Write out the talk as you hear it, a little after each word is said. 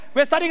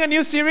We're starting a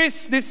new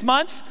series this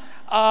month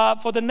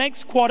for the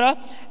next quarter,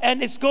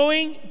 and it's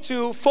going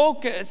to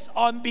focus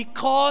on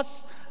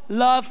because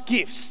love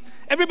gives.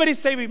 Everybody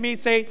say with me,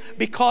 say,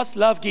 because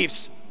love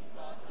gives.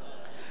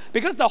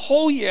 Because the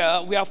whole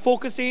year we are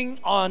focusing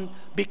on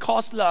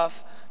because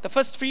love. The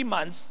first 3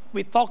 months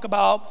we talk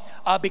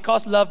about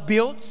because love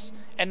builds,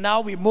 and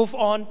now we move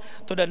on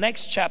to the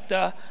next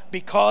chapter,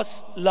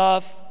 because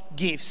love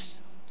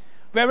gives.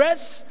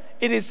 Whereas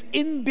it is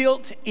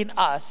inbuilt in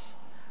us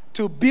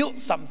to build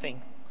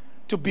something,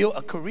 to build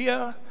a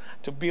career,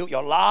 to build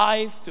your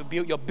life, to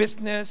build your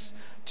business,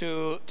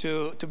 to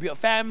build a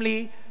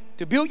family,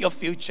 to build your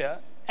future.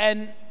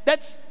 And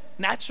that's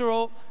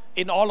natural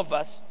in all of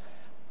us.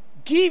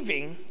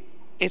 Giving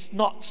is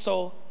not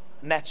so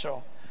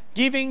natural.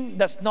 Giving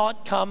does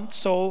not come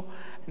so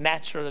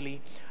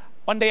naturally.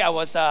 One day I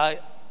was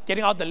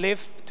getting out the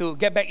lift to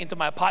get back into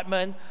my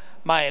apartment.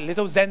 My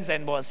little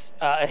Zen was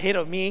ahead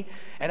of me,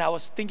 and I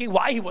was thinking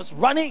why he was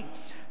running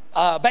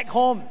back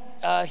home.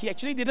 He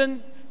actually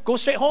didn't go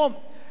straight home.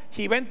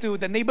 He went to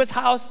the neighbor's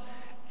house,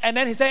 and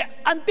then he said,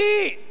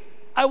 "Auntie,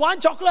 I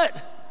want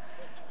chocolate."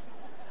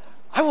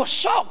 I was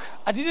shocked.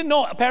 I didn't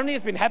know. Apparently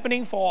it's been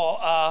happening for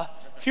a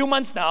few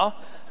months now.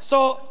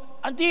 So,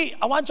 "Auntie,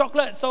 I want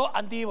chocolate." So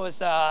Auntie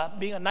was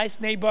being a nice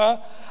neighbor.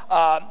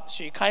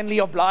 She kindly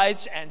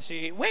obliged, and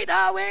she, wait.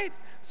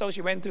 So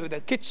she went to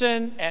the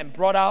kitchen and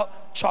brought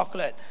out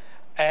chocolate.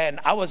 And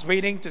I was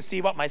waiting to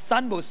see what my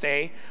son will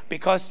say,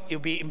 because it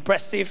will be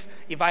impressive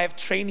if I have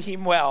trained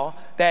him well,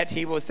 that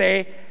he will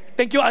say,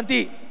 "Thank you,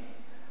 Auntie."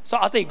 So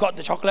after he got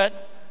the chocolate,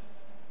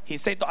 he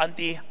said to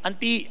Auntie,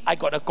 "Auntie, I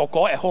got a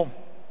cocoa at home."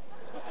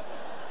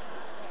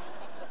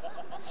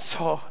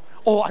 So,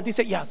 Auntie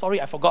said, "Yeah, sorry,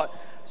 I forgot."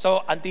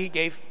 So Auntie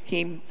gave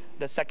him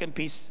the second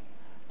piece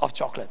of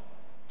chocolate.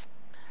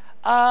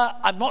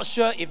 I'm not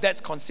sure if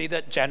that's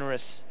considered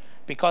generous,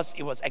 because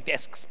it was at the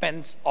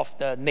expense of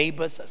the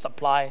neighbor's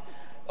supply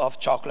of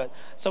chocolate.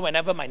 So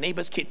whenever my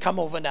neighbor's kid come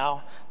over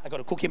now, I got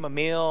to cook him a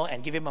meal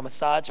and give him a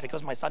massage,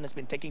 because my son has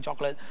been taking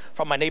chocolate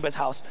from my neighbor's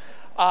house.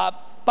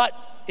 But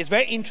it's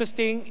very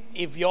interesting,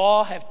 if you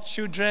all have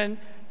children,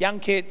 young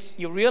kids,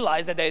 you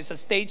realize that there is a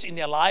stage in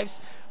their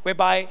lives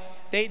whereby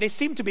they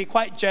seem to be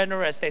quite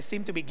generous. They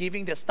seem to be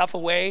giving their stuff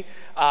away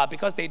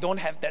because they don't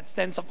have that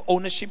sense of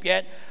ownership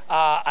yet.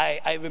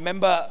 I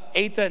remember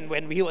Aiton,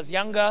 when he was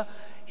younger,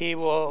 he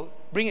will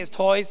bring his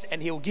toys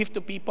and he will give to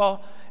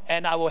people,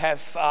 and I will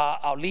have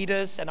our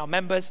leaders and our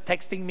members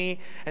texting me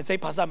and say,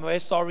 "Pastor, I'm very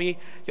sorry,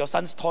 your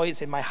son's toy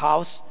is in my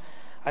house."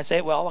 I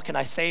say, "Well, what can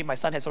I say? My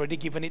son has already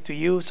given it to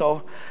you,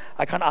 so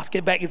I can't ask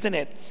it back, isn't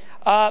it?"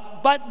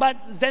 But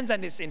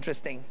Zen is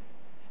interesting.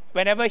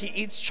 Whenever he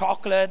eats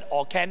chocolate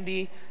or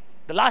candy,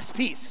 the last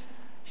piece,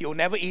 he will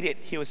never eat it.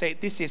 He will say,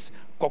 "This is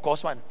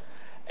Coco's one,"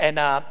 and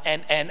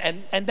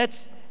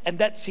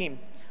that's him.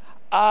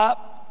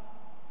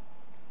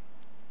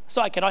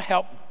 So I cannot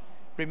help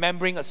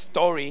remembering a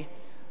story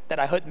that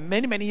I heard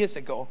many years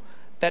ago,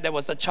 that there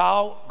was a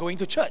child going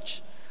to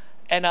church,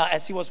 and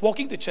as he was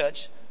walking to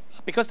church,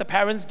 because the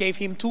parents gave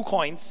him 2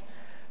 coins,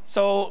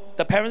 so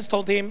the parents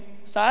told him,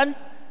 "Son,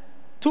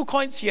 2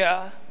 coins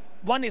here.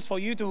 One is for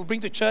you to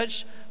bring to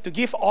church to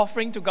give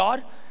offering to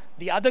God.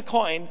 The other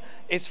coin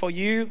is for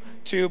you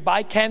to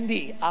buy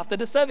candy after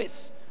the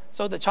service."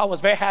 So the child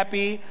was very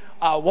happy,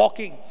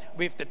 walking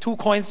with the 2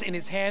 coins in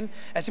his hand.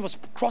 As he was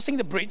crossing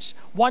the bridge,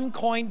 1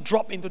 coin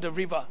dropped into the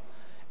river.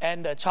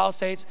 And the child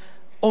says,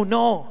 "Oh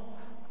no,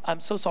 I'm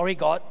so sorry,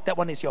 God, that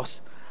one is yours."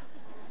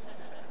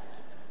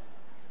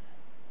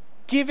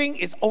 Giving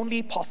is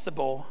only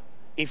possible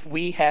if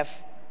we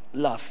have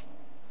love.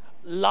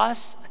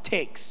 Lust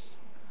takes,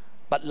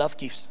 but love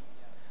gives.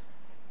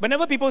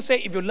 Whenever people say,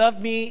 "If you love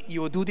me,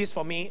 you will do this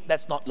for me,"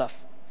 that's not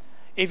love.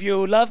 If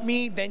you love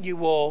me, then you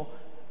will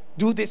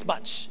do this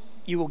much.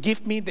 You will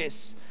give me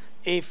this.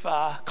 If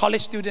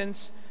college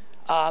students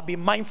be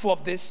mindful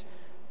of this,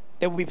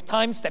 there will be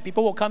times that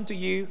people will come to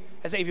you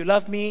and say, "If you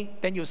love me,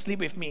 then you'll sleep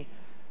with me."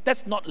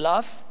 That's not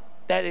love.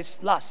 That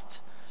is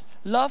lust.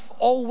 Love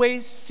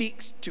always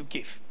seeks to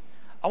give.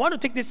 I want to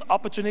take this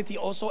opportunity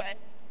also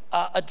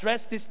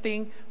address this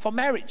thing for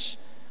marriage.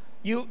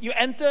 You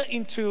enter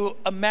into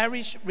a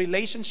marriage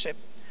relationship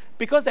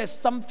because there's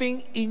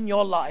something in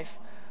your life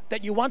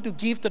that you want to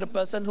give to the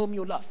person whom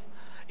you love.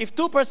 If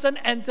 2 persons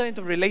enter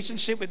into a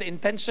relationship with the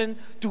intention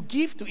to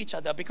give to each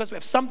other because we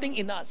have something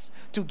in us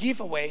to give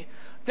away,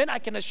 then I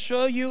can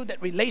assure you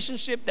that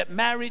relationship, that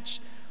marriage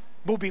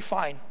will be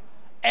fine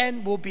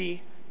and will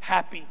be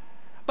happy.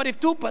 But if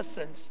 2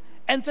 persons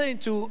enter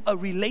into a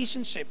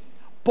relationship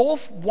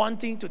both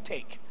wanting to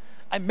take,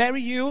 I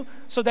marry you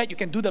so that you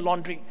can do the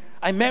laundry.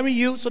 I marry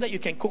you so that you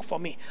can cook for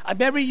me. I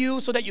marry you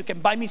so that you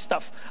can buy me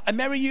stuff. I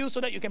marry you so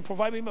that you can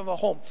provide me with a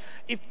home.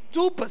 If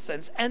 2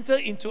 persons enter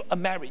into a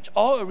marriage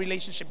or a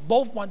relationship,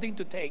 both wanting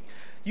to take,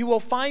 you will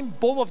find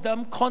both of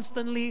them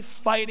constantly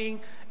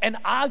fighting and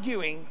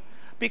arguing,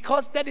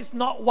 because that is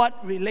not what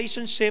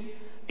relationship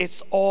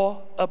is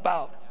all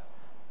about.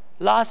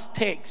 Lust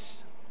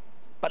takes,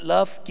 but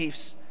love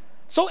gives.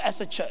 So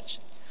as a church,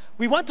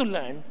 we want to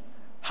learn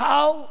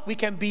how we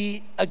can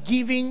be a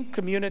giving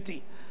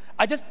community.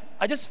 I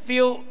just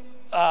feel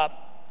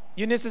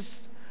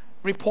Eunice's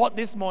report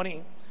this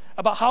morning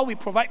about how we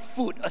provide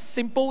food, a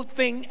simple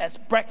thing as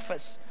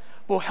breakfast,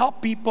 will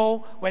help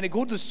people when they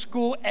go to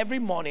school every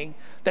morning.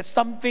 That's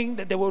something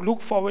that they will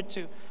look forward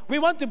to. We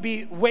want to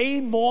be way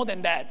more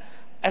than that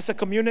as a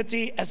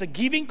community, as a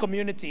giving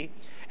community,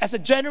 as a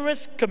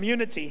generous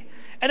community,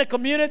 and a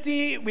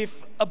community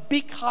with a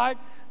big heart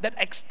that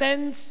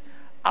extends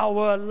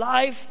our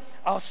life,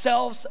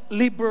 ourselves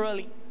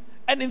liberally.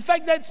 And in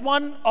fact, that's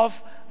one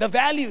of the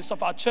values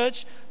of our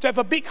church, to have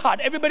a big heart.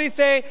 Everybody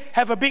say,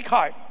 have a big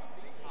heart.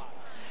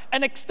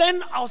 And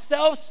extend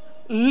ourselves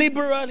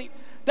liberally,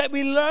 that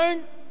we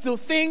learn to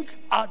think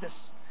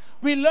others.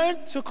 We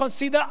learn to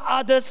consider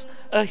others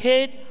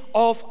ahead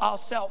of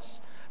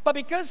ourselves. But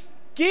because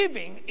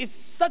giving is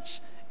such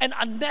an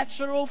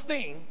unnatural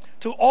thing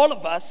to all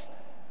of us,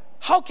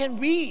 how can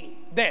we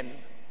then,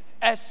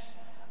 as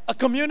a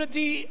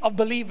community of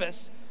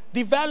believers,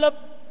 develop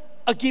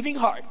a giving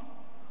heart?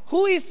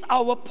 Who is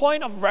our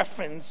point of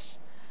reference?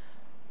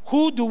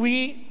 Who do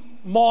we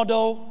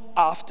model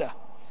after?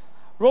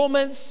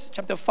 Romans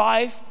chapter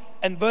 5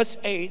 and verse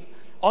 8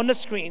 on the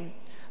screen.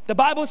 The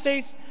Bible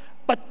says,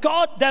 "But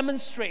God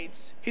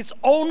demonstrates His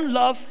own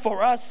love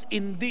for us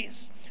in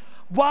this: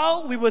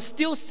 while we were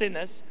still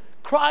sinners,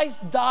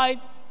 Christ died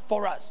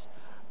for us."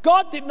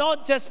 God did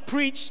not just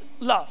preach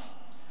love.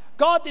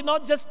 God did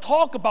not just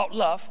talk about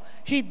love.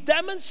 He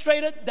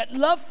demonstrated that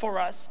love for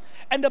us.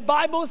 And the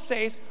Bible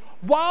says,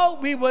 while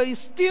we were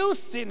still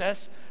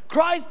sinners,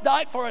 Christ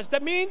died for us.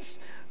 That means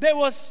there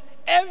was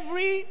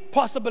every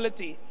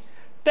possibility,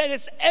 there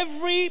is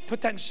every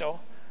potential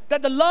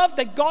that the love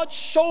that God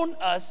shown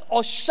us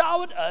or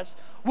showered us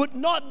would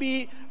not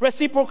be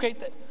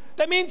reciprocated.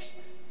 That means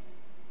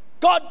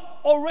God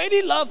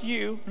already loved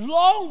you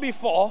long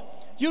before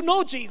you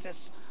know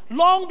Jesus,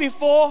 long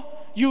before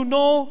you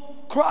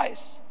know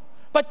Christ.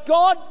 But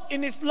God,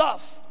 in His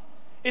love,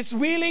 is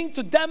willing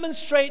to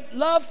demonstrate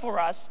love for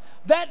us,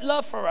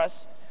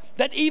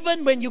 that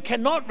even when you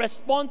cannot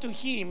respond to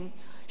Him,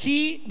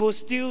 He will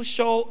still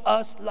show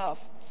us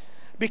love.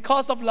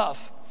 Because of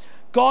love,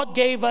 God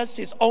gave us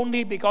His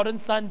only begotten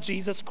Son,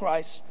 Jesus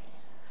Christ,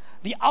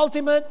 the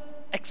ultimate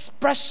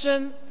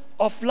expression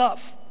of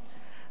love,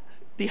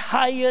 the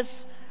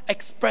highest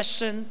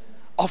expression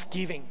of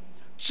giving.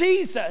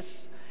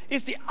 Jesus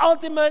is the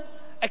ultimate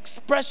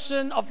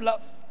expression of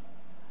love,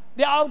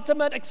 the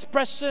ultimate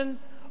expression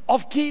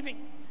of giving.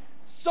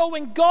 So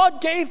when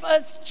God gave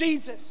us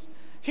Jesus,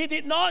 He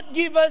did not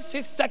give us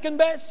His second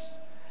best.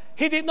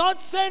 He did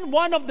not send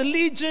one of the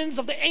legions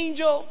of the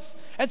angels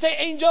and say,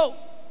 "Angel,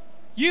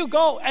 you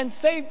go and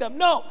save them."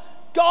 No,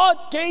 God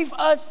gave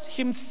us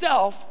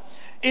Himself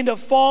in the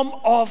form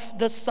of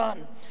the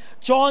Son.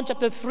 John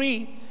chapter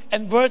 3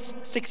 and verse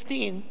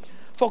 16.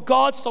 "For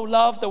God so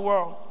loved the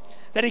world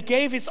that He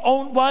gave His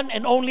own one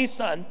and only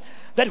Son,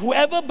 that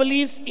whoever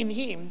believes in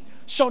Him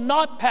shall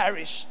not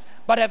perish,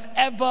 but have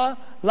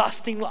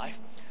everlasting life."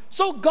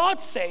 So God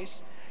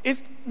says,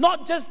 it's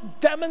not just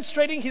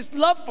demonstrating His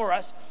love for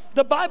us.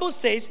 The Bible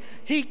says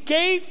He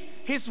gave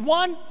His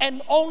one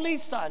and only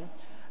Son,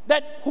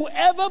 that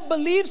whoever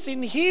believes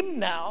in Him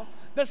now,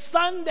 the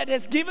Son that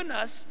has given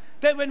us,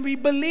 that when we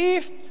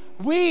believe,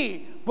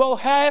 we will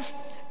have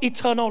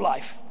eternal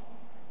life.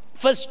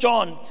 1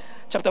 John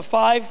chapter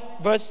 5,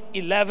 verse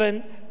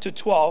 11 to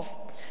 12.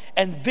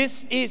 "And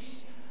this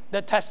is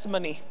the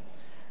testimony: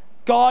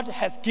 God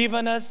has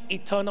given us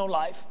eternal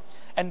life,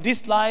 and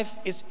this life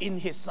is in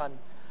His Son.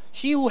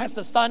 He who has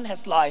the Son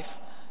has life.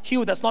 He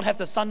who does not have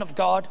the Son of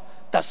God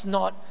does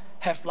not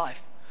have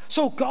life."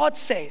 So God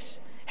says,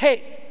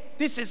 hey,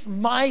 this is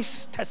my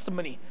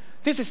testimony.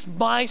 This is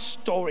my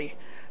story,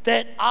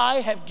 that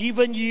I have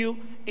given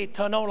you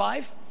eternal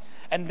life,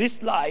 and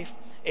this life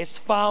is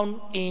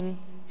found in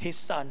His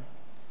Son.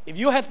 If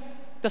you have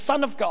the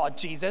Son of God,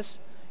 Jesus,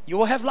 you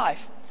will have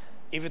life.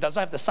 If you do not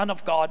have the Son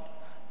of God,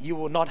 you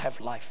will not have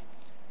life.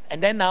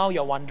 And then now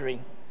you're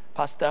wondering,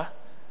 Pastor,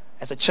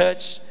 as a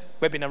church,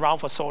 we've been around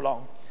for so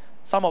long.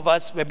 Some of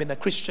us, we've been a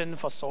Christian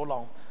for so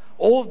long.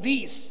 All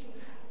these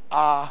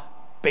are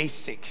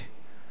basic.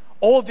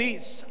 All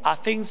these are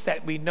things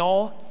that we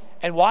know.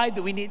 And why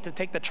do we need to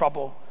take the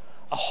trouble,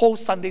 a whole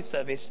Sunday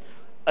service,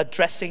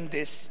 addressing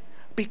this?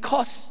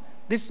 Because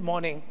this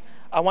morning,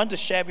 I want to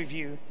share with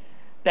you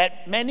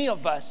that many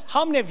of us,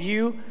 how many of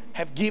you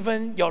have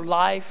given your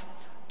life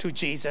to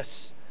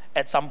Jesus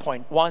at some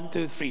point? 1,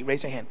 2, 3,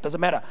 raise your hand. Doesn't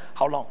matter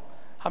how long.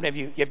 How many of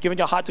you have given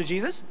your heart to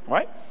Jesus? All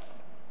right?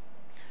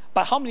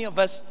 But how many of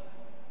us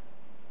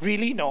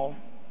really know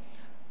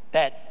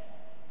that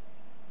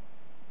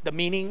the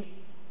meaning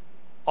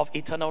of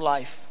eternal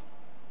life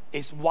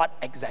is what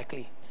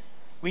exactly?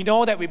 We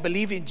know that we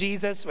believe in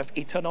Jesus with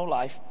eternal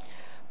life,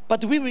 but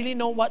do we really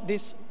know what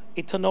this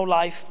eternal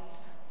life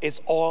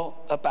is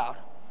all about?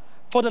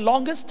 For the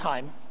longest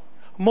time,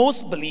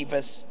 most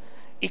believers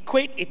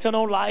equate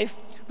eternal life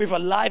with a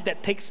life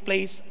that takes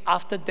place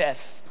after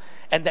death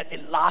and that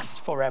it lasts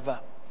forever.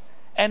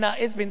 And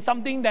it's been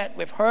something that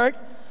we've heard,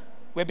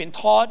 we've been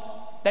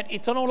taught that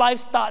eternal life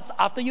starts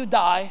after you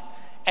die,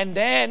 and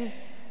then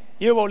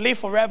you will live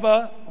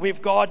forever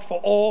with God for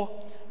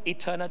all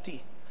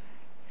eternity.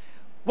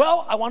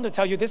 Well, I want to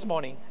tell you this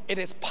morning, it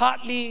is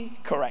partly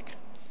correct.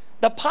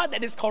 The part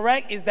that is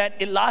correct is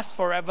that it lasts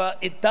forever.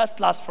 It does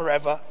last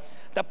forever.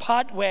 The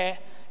part where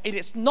it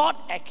is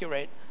not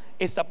accurate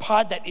is the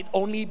part that it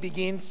only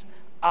begins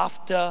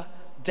after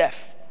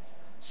death.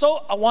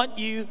 So I want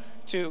you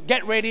to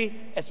get ready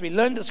as we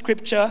learn the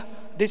scripture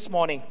this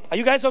morning. Are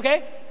you guys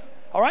okay?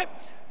 All right.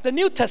 The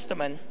New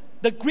Testament,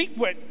 the Greek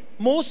word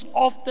most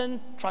often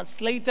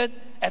translated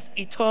as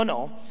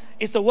eternal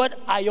is the word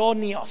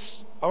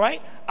aionios. All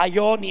right?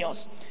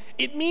 Aionios.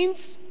 It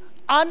means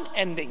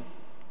unending,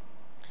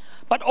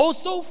 but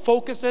also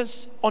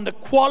focuses on the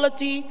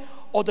quality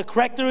or the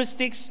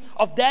characteristics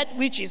of that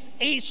which is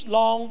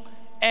age-long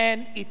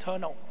and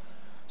eternal.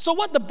 So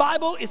what the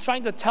Bible is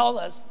trying to tell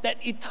us,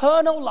 that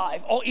eternal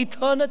life or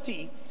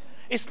eternity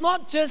is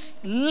not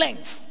just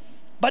length,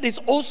 but it's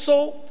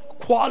also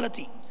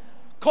quality.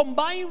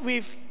 Combined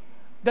with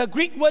the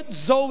Greek word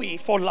zoe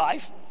for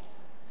life,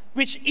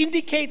 which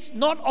indicates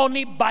not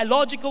only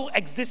biological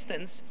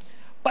existence,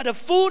 but a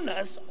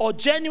fullness or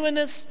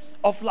genuineness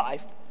of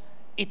life.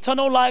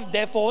 Eternal life,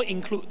 therefore,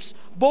 includes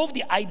both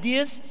the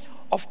ideas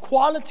of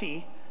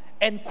quality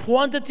and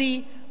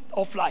quantity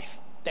of life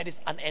that is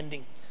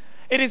unending.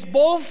 It is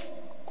both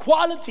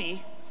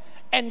quality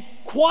and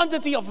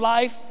quantity of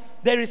life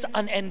that is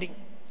unending.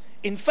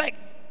 In fact,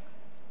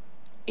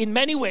 in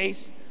many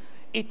ways,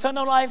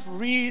 eternal life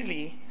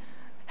really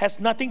has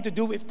nothing to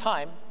do with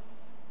time,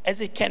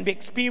 as it can be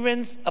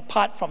experienced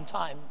apart from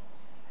time,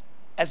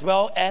 as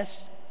well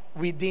as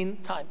within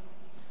time.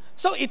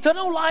 So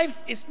eternal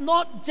life is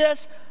not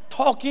just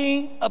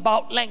talking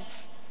about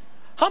length.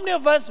 How many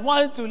of us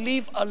want to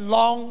live a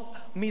long,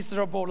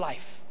 miserable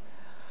life?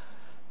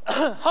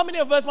 How many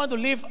of us want to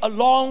live a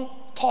long,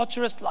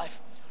 torturous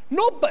life?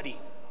 Nobody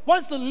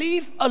wants to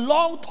live a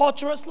long,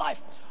 torturous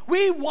life.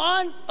 We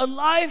want a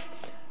life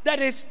that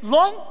is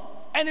long,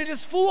 and it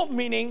is full of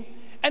meaning,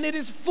 and it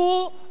is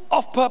full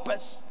of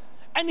purpose.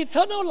 And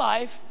eternal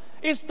life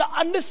is the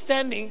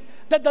understanding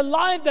that the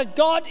life that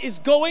God is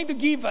going to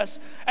give us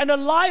and the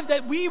life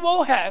that we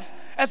will have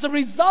as a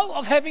result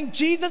of having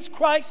Jesus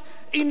Christ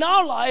in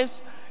our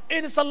lives,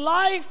 it is a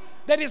life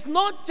that is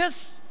not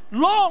just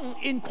long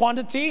in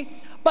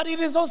quantity, but it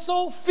is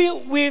also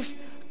filled with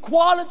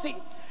quality.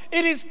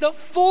 It is the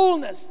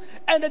fullness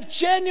and the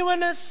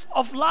genuineness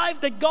of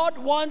life that God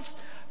wants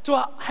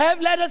to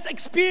let us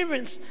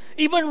experience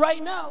even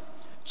right now.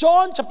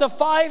 John chapter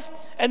 5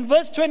 and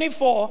verse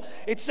 24,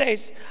 it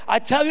says, I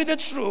tell you the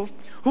truth,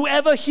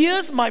 whoever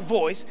hears my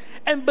voice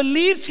and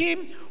believes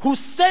him who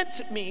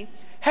sent me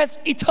has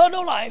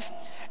eternal life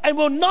and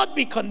will not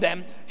be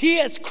condemned. He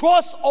has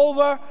crossed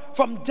over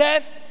from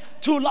death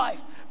to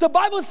life. The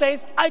Bible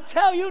says, I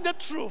tell you the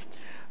truth,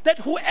 that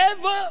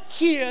whoever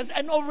hears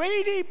and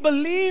already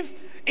believes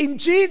in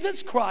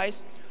Jesus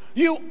Christ,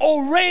 you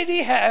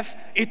already have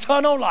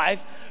eternal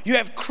life. You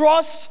have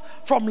crossed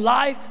from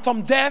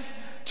death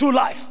to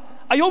life.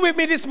 Are you with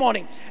me this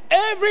morning?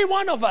 Every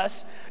one of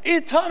us,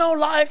 eternal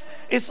life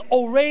is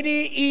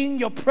already in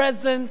your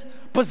present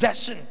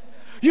possession.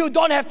 You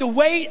don't have to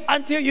wait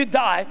until you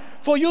die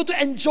for you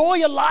to enjoy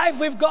your life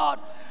with God.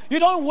 You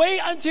don't wait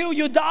until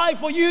you die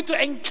for you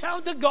to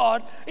encounter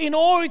God in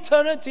all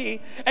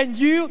eternity, and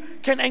you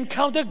can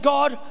encounter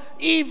God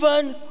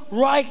even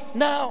right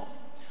now.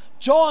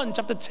 John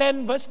chapter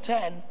 10 verse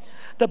 10,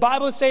 the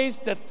Bible says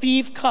the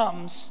thief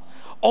comes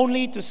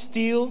only to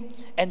steal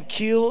and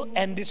kill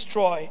and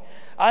destroy.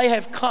 I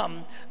have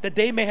come that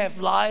they may have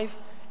life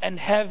and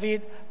have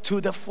it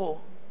to the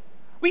full.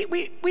 We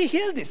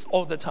hear this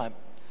all the time.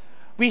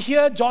 We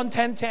hear John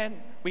 10:10.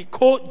 We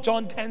quote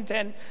John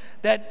 10:10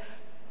 that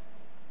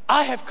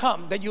I have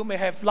come that you may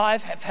have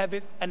life, have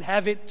it, and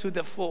have it to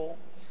the full.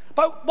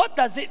 But what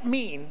does it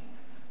mean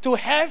to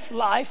have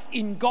life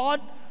in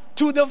God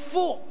to the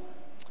full?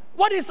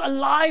 What is a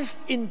life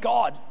in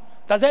God?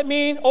 Does that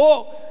mean,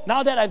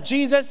 now that I have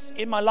Jesus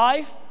in my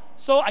life,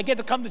 so I get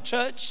to come to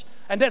church,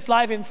 and that's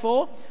life in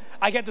full?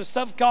 I get to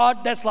serve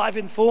God, that's life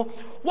in full.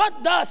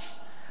 What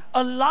does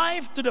a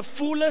life to the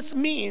fullest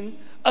mean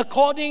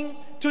according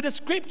to the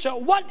scripture?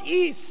 What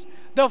is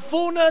the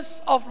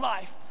fullness of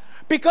life?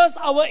 Because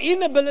our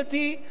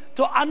inability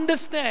to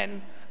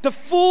understand the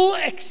full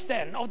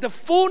extent of the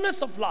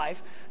fullness of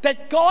life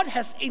that God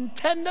has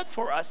intended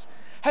for us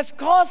has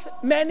caused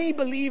many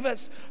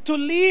believers to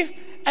live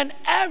an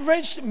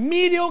average,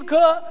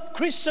 mediocre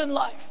Christian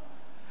life.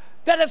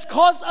 That has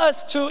caused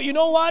us to, you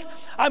know what?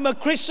 I'm a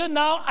Christian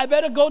now, I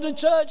better go to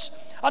church.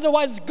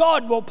 Otherwise,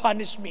 God will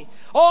punish me.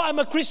 I'm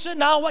a Christian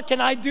now, what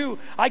can I do?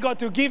 I got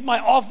to give my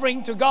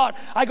offering to God.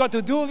 I got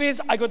to do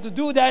this, I got to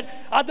do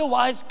that.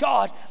 Otherwise,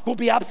 God will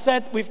be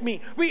upset with me.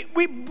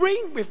 We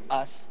bring with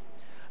us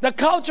the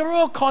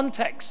cultural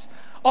context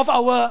of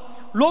our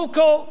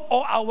local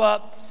or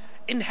our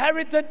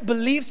inherited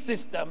belief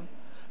system,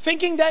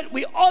 thinking that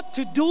we ought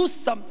to do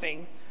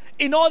something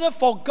in order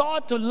for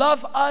God to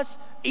love us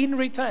in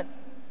return.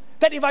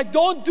 that if I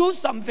don't do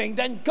something,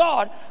 then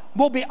God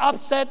will be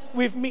upset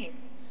with me.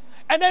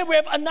 And then we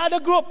have another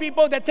group of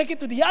people that take it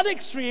to the other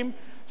extreme.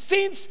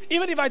 Since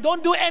even if I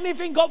don't do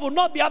anything, God will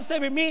not be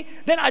upset with me,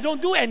 then I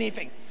don't do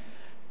anything.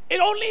 It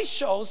only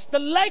shows the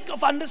lack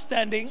of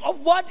understanding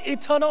of what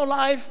eternal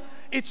life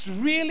is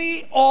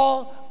really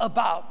all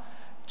about.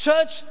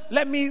 Church,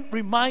 let me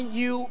remind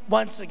you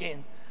once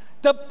again.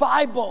 The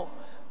Bible,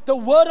 the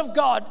Word of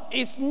God,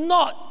 is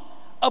not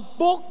a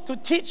book to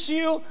teach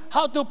you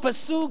how to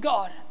pursue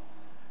God.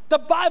 The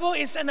Bible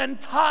is an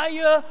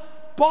entire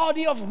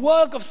body of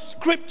work of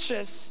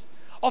scriptures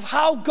of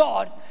how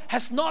God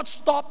has not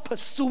stopped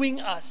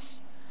pursuing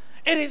us.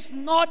 It is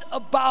not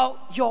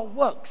about your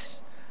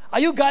works. Are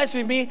you guys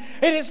with me?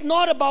 It is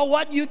not about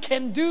what you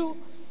can do,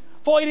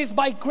 for it is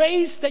by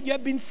grace that you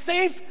have been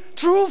saved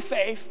through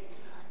faith.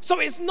 So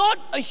it's not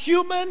a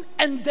human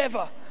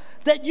endeavor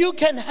that you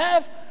can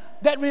have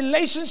that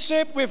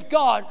relationship with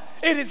God.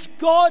 It is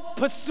God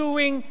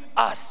pursuing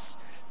us.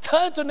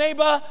 Turn to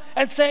neighbor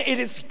and say, it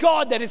is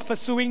God that is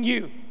pursuing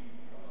you.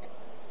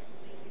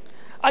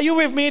 Are you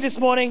with me this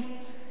morning?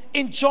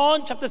 In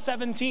John chapter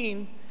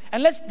 17,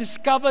 and let's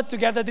discover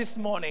together this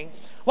morning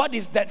what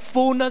is that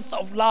fullness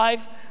of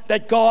life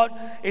that God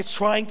is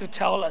trying to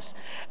tell us.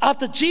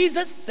 After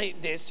Jesus said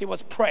this, he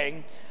was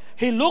praying.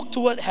 He looked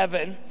toward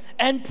heaven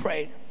and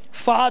prayed,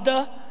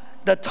 Father,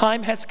 the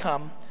time has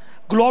come.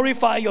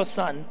 Glorify your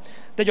Son,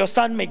 that your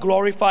Son may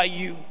glorify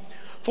you.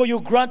 For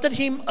you granted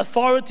him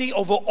authority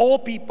over all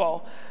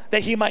people,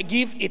 that he might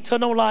give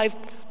eternal life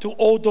to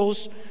all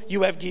those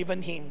you have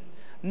given him.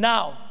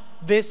 Now,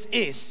 this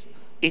is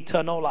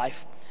eternal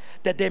life,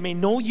 that they may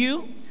know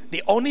you,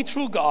 the only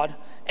true God,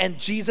 and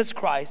Jesus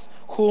Christ,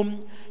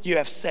 whom you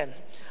have sent.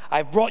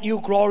 I've brought you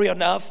glory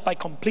on earth by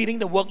completing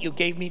the work you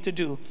gave me to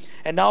do.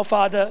 And now,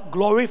 Father,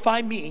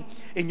 glorify me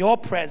in your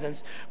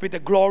presence with the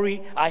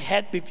glory I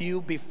had with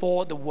you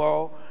before the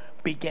world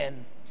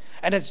began.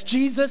 And as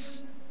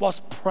Jesus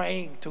was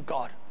praying to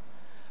God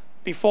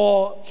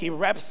before he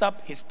wraps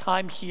up his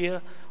time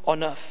here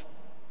on earth,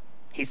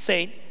 he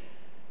said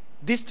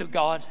this to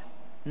God,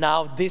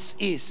 now this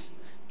is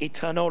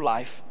eternal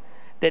life,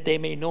 that they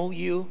may know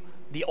you,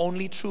 the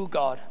only true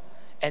God,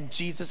 and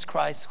Jesus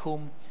Christ,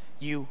 whom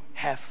you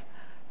have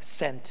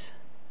sent.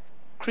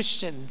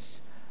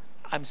 Christians,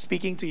 I'm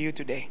speaking to you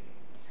today.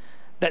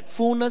 That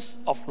fullness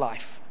of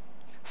life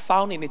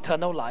found in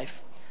eternal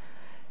life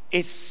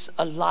is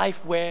a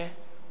life where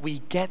we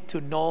get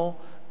to know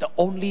the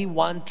only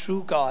one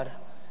true God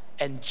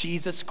and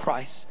Jesus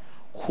Christ,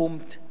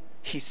 whom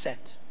he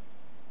sent.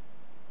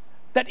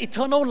 That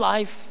eternal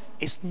life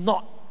is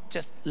not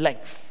just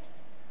length.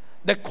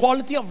 The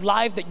quality of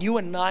life that you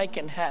and I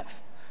can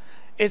have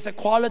is a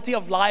quality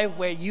of life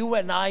where you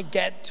and I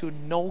get to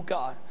know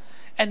God.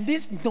 And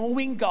this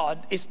knowing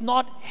God is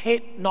not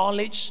head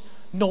knowledge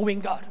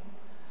knowing God.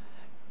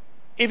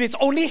 If it's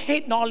only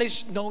head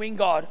knowledge knowing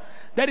God,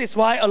 that is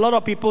why a lot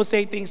of people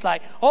say things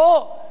like,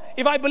 oh,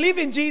 if I believe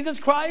in Jesus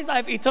Christ, I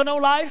have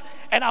eternal life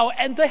and I'll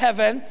enter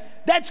heaven.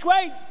 That's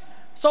great.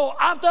 So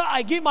after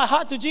I give my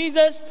heart to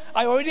Jesus,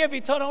 I already have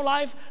eternal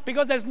life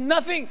because there's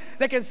nothing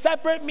that can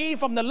separate me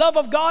from the love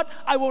of God.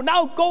 I will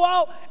now go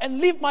out and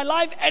live my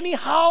life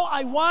anyhow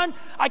I want.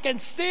 I can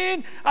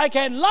sin. I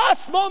can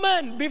last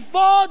moment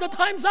before the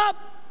time's up.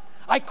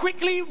 I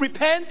quickly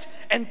repent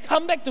and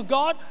come back to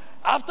God.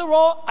 After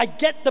all, I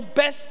get the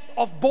best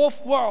of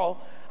both worlds.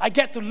 I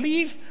get to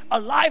live a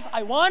life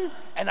I want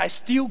and I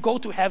still go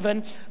to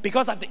heaven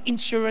because I have the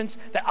insurance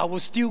that I will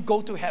still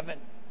go to heaven.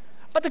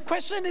 But the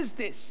question is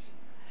this.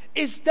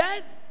 Is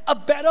that a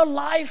better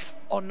life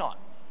or not?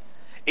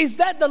 Is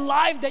that the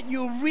life that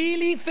you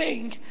really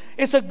think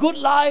is a good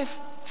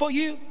life for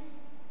you?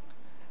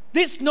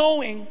 This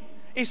knowing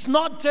is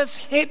not just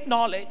head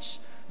knowledge.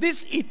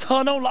 This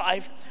eternal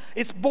life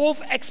is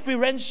both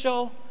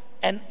experiential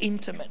and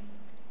intimate.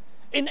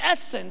 In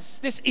essence,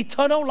 this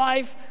eternal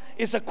life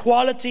is a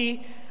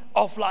quality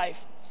of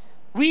life.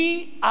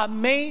 We are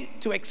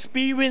made to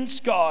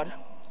experience God,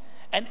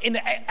 and in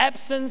the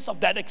absence of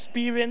that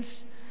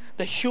experience,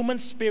 the human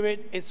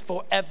spirit is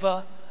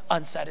forever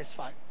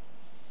unsatisfied.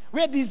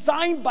 We are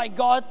designed by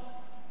God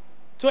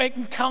to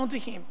encounter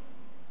him.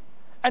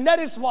 And that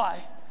is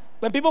why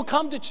when people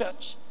come to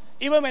church,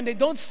 even when they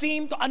don't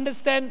seem to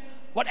understand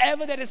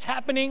whatever that is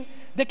happening,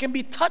 they can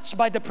be touched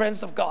by the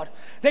presence of God.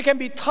 They can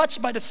be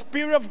touched by the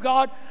Spirit of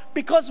God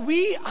because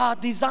we are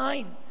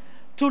designed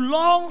to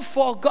long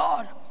for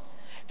God.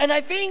 And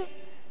I think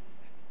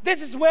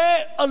this is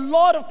where a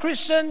lot of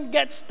Christians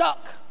get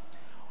stuck.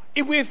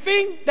 If we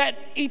think that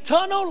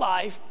eternal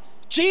life,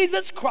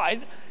 Jesus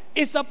Christ,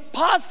 is a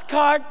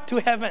postcard to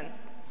heaven,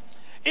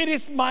 it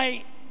is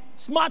my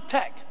smart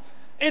tag,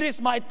 it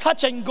is my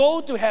touch and go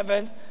to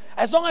heaven.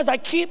 As long as I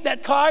keep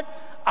that card,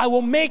 I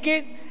will make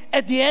it.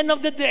 At the end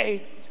of the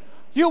day,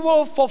 you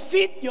will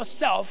forfeit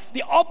yourself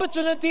the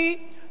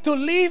opportunity to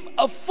live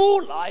a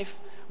full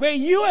life where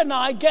you and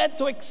I get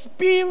to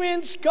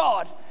experience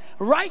God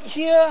right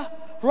here,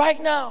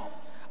 right now.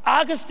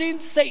 Augustine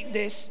said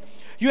this,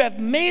 you have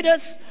made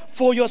us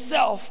for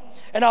yourself,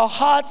 and our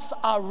hearts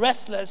are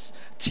restless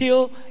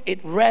till it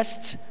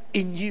rests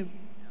in you.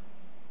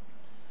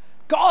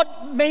 God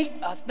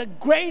made us. The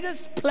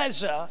greatest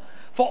pleasure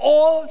for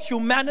all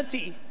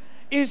humanity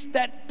is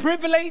that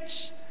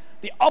privilege,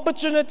 the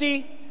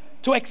opportunity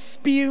to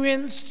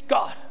experience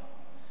God.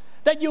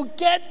 That you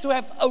get to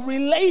have a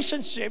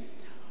relationship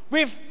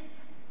with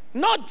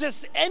not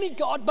just any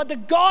God, but the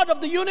God of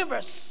the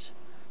universe,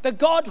 the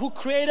God who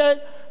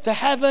created the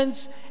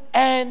heavens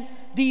and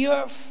the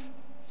earth.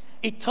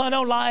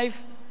 Eternal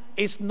life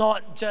is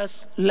not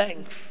just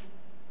length.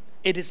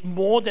 It is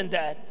more than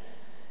that.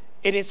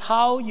 It is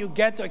how you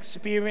get to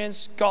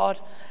experience God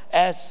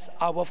as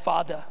our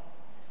Father,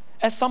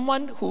 as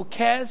someone who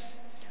cares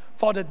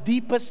for the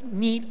deepest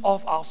need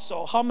of our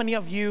soul. How many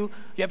of you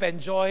have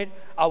enjoyed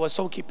our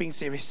soul keeping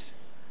series?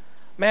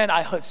 Man,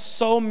 I heard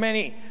so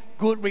many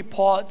good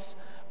reports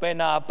when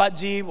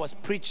Baji was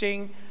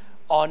preaching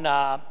on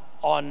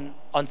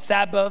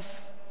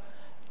Sabbath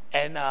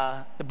and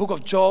the book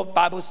of Job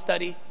Bible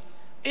study.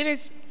 It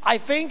is, I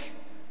think,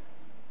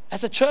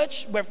 as a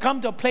church, we've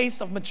come to a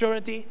place of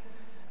maturity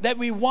that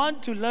we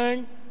want to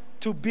learn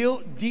to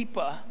build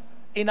deeper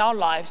in our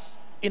lives,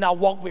 in our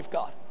walk with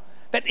God.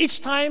 That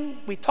each time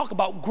we talk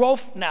about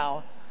growth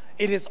now,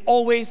 it is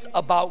always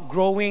about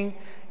growing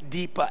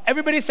deeper.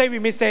 Everybody say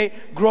with me, say,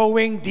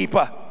 growing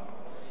deeper.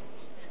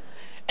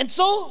 And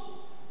so,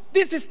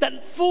 this is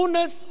that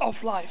fullness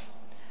of life,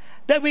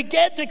 that we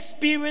get to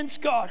experience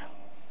God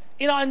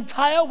in our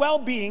entire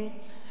well-being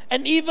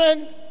and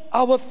even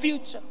our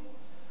future.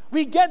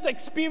 We get to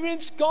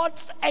experience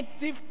God's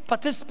active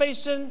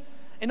participation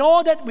in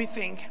all that we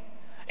think,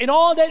 in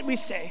all that we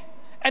say,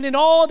 and in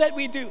all that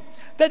we do.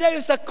 That there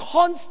is a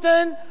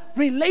constant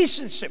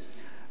relationship.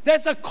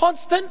 There's a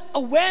constant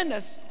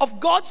awareness of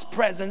God's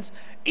presence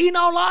in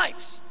our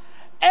lives.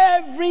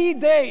 Every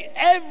day,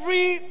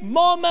 every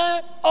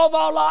moment of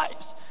our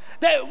lives,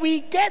 that we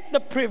get the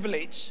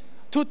privilege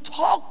to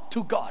talk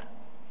to God.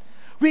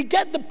 We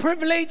get the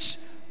privilege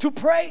to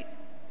pray.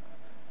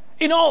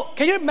 You know,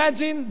 can you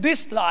imagine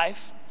this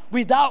life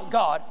without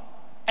God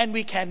and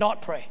we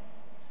cannot pray?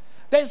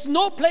 There's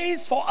no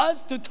place for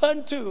us to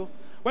turn to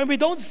when we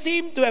don't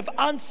seem to have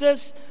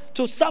answers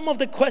to some of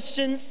the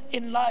questions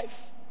in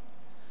life.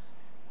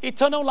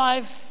 Eternal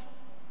life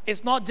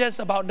is not just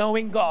about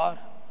knowing God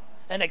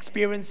and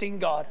experiencing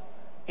God.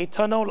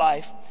 Eternal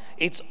life,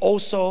 it's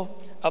also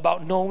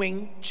about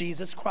knowing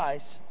Jesus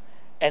Christ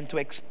and to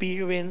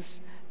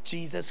experience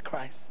Jesus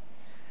Christ.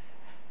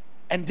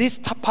 And this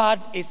part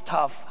is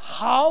tough.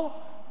 How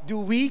do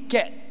we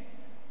get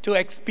to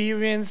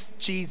experience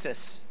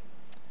Jesus?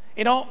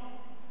 You know,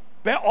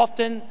 very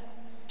often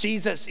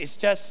Jesus is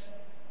just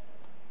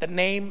the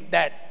name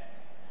that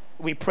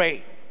we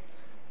pray.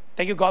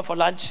 Thank you, God, for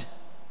lunch.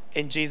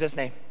 In Jesus'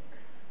 name,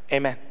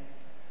 amen.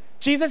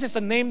 Jesus is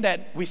a name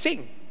that we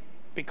sing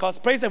because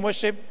praise and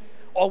worship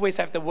always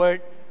have the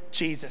word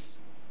Jesus.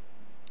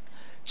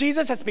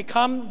 Jesus has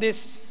become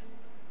this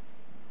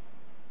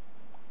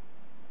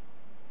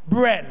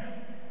brand,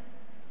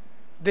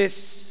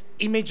 this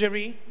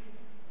imagery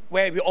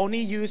where we only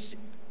use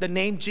the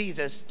name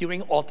Jesus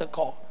during altar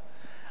call.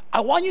 I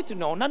want you to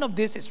know none of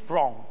this is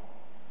wrong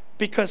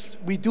because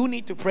we do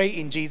need to pray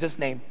in Jesus'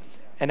 name.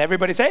 And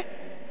everybody say?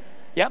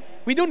 Yeah,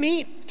 we do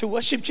need to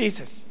worship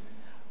Jesus.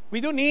 We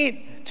do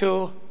need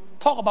to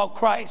talk about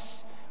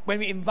Christ when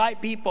we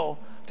invite people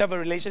to have a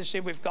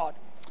relationship with God.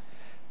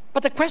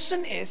 But the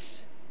question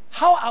is,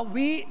 how are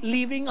we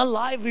living a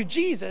life with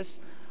Jesus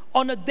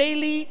on a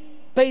daily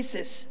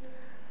basis?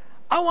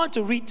 I want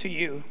to read to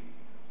you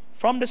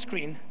from the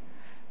screen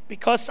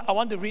because I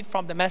want to read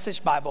from the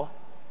Message Bible.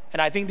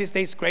 And I think this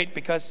day is great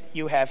because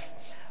you have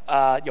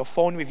your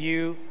phone with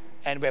you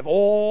and we have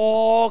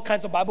all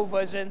kinds of Bible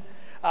version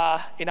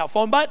in our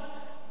phone. But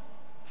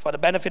for the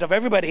benefit of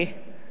everybody,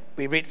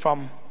 we read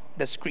from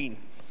the screen.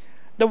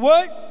 The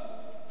word,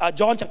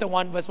 John chapter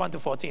 1, verse 1 to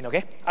 14,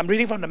 okay? I'm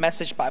reading from the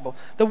Message Bible.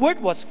 The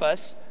word was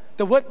first,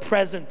 the word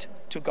present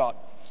to God.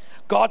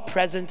 God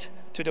present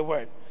to the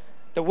word.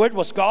 The word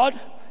was God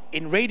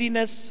in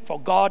readiness for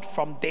God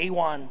from day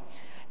one.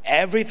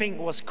 Everything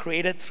was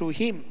created through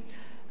him.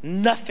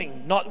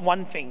 Nothing, not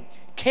one thing,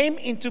 came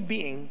into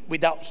being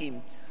without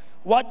him.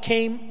 What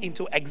came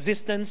into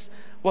existence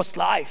was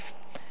life,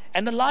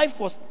 and the life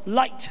was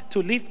light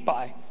to live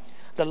by.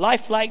 The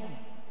life light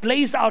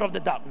blazed out of the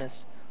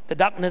darkness. The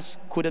darkness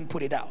couldn't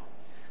put it out.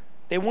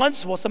 There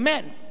once was a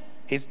man,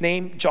 his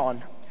name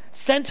John,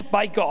 sent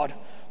by God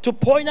to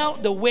point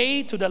out the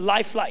way to the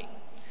life light.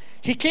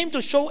 He came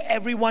to show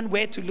everyone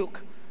where to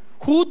look,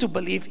 who to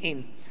believe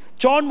in.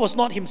 John was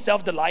not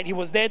himself the light. He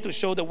was there to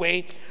show the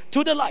way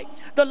to the light.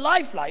 The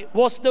life light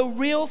was the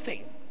real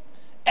thing.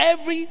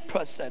 Every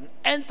person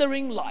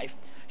entering life,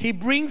 he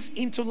brings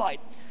into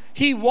light.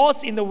 He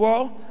was in the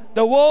world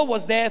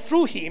was there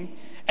through him,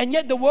 and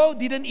yet the world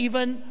didn't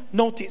even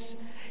notice.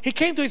 He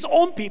came to his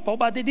own people,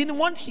 but they didn't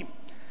want him.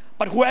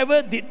 But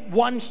whoever did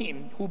want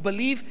him, who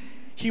believed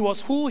he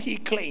was who he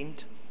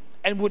claimed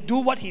and would do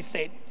what he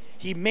said,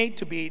 he made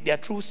to be their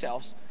true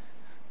selves,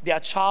 their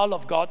child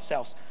of God's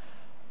selves.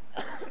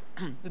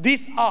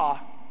 These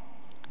are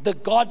the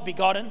God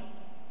begotten,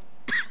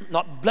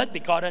 not blood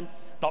begotten,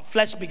 not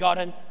flesh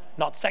begotten,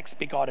 not sex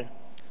begotten.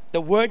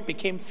 The Word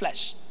became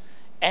flesh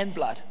and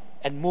blood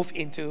and moved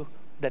into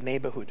the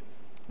neighborhood.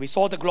 We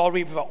saw the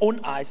glory with our own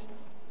eyes,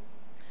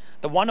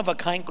 the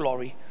one-of-a-kind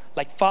glory,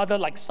 like Father,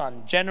 like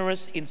Son,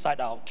 generous inside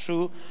out,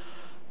 true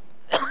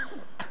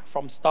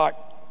from start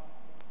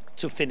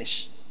to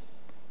finish.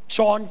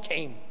 John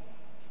came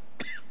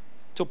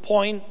to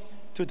point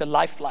to the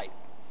life light.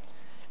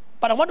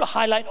 But I want to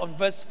highlight on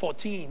verse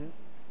 14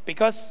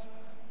 because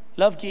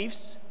love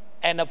gives,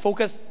 and a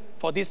focus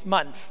for this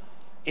month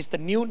is the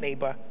new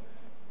neighbor.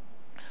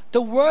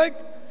 The Word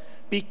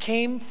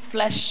became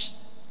flesh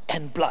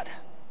and blood.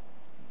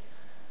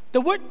 The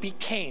word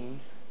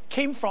came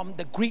from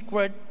the Greek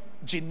word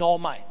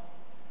ginomai.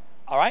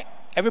 All right?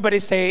 Everybody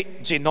say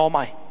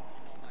ginomai.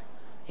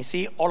 You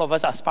see, all of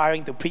us are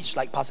aspiring to preach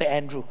like Pastor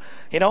Andrew.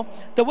 You know,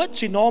 the word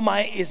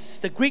ginomai is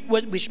the Greek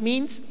word which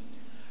means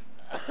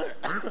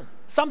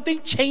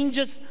something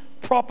changes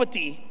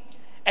property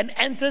and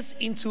enters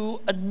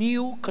into a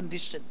new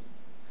condition.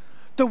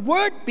 The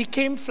Word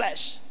became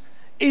flesh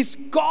is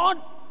God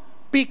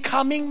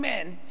becoming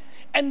man.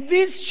 And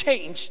this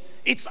change,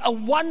 it's a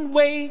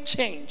one-way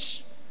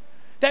change.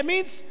 That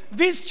means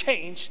this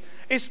change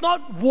is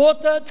not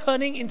water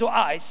turning into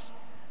ice,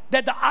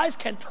 that the ice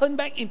can turn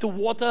back into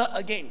water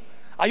again.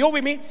 Are you all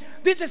with me?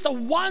 This is a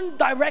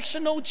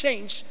one-directional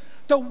change.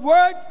 The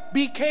Word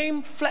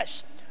became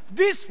flesh.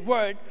 This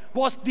Word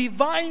was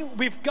divine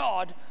with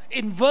God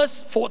in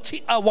verse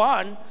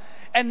 1,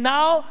 and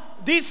now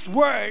this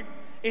Word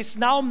is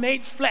now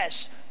made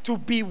flesh to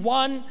be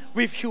one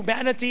with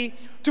humanity,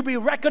 to be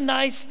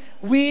recognized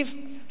with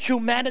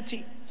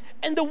humanity.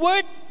 And the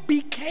Word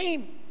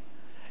became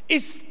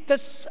is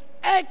this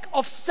act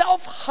of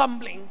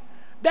self-humbling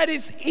that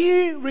is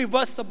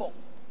irreversible.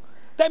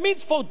 That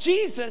means for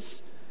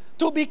Jesus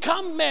to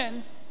become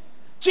man,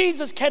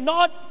 Jesus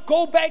cannot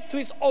go back to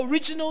his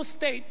original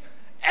state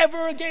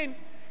ever again.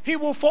 He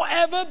will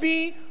forever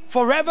be,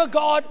 forever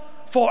God,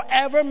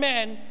 forever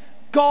man,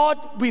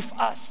 God with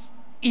us,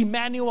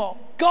 Emmanuel.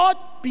 God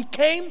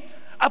became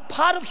a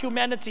part of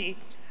humanity,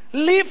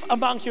 lived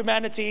among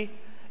humanity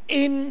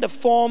in the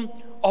form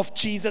of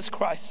Jesus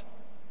Christ.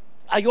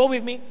 Are you all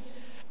with me?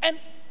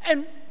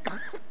 And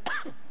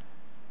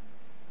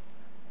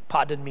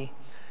pardon me.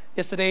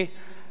 Yesterday,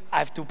 I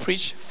have to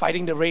preach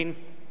fighting the rain.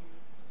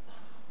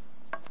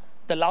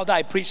 The louder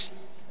I preach,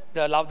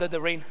 the louder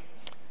the rain.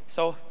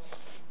 So,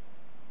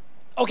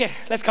 okay,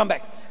 let's come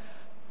back.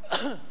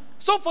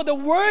 So for the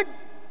Word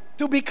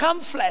to become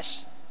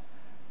flesh,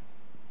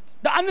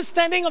 the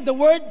understanding of the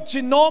word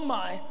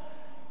ginomai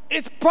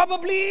is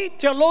probably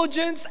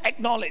theologians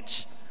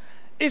acknowledge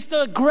it's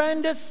the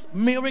grandest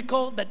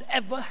miracle that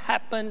ever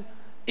happened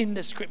in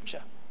the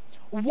Scripture.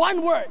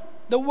 One word,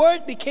 the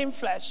Word became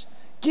flesh,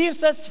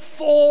 gives us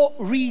 4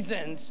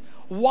 reasons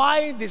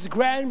why this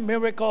grand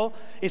miracle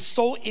is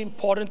so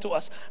important to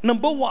us.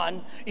 Number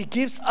 1, it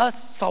gives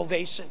us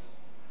salvation.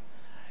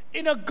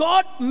 In a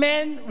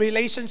God-man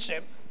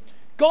relationship,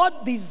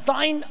 God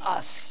designed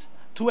us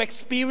to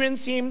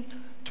experience Him,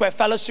 to have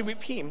fellowship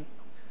with Him.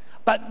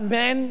 But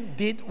man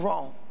did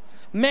wrong.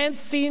 Man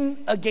sinned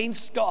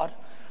against God.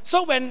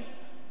 So when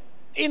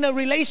in a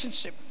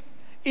relationship,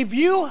 if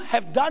you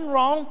have done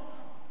wrong,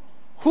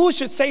 who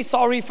should say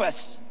sorry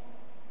first?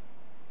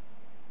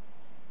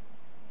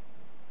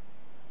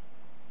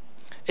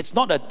 It's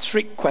not a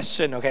trick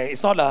question, okay?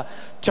 It's not a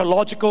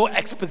theological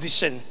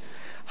exposition.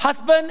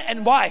 Husband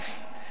and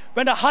wife.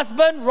 When the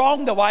husband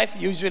wronged the wife,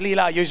 usually,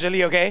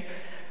 okay?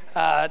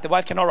 The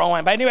wife cannot wrong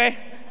one. But anyway,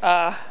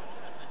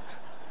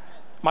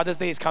 Mother's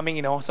Day is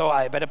coming, so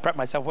I better prep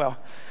myself well.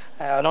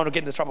 I don't want to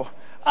get into trouble.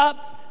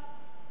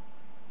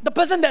 The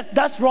person that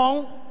does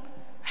wrong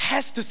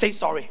has to say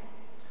sorry.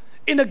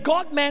 In a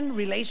God-man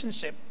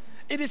relationship,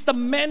 it is the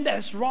man that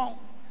is wrong,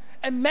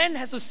 and man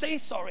has to say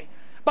sorry.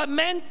 But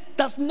man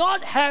does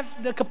not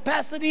have the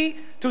capacity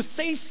to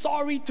say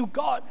sorry to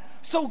God.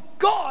 So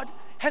God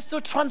has to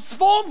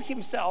transform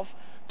himself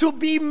to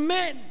be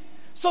man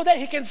so that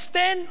he can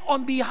stand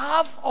on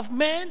behalf of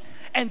man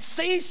and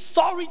say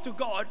sorry to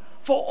God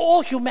for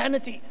all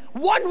humanity.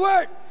 One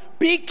word,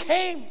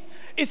 became,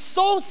 is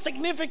so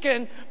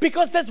significant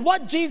because that's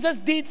what Jesus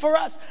did for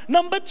us.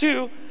 Number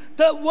 2,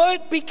 the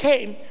word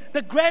became,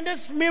 the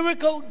grandest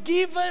miracle,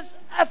 give us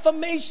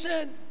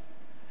affirmation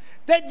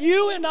that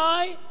you and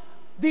I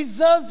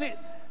deserves it,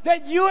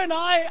 that you and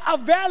I are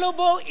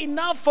valuable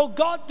enough for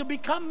God to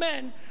become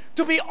man,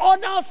 to be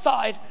on our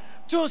side,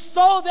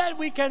 so that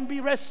we can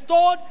be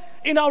restored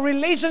in our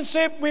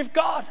relationship with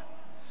God.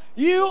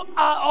 You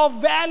are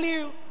of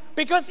value,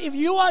 because if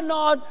you are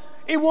not,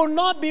 it will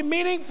not be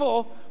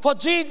meaningful for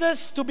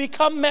Jesus to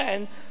become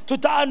man, to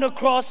die on the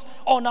cross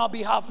on our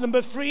behalf.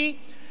 Number 3,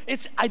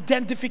 it's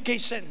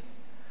identification.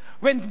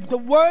 When the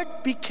Word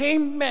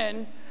became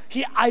man,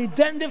 He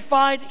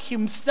identified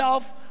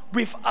Himself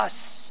with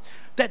us,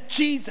 that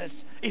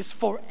Jesus is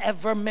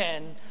forever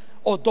man,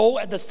 although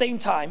at the same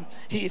time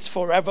He is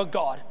forever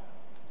God.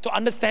 To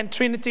understand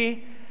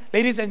Trinity,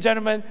 Ladies and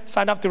gentlemen,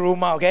 sign up to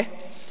Ruma, okay?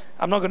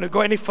 I'm not going to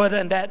go any further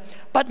than that.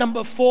 But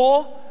number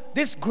 4,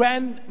 this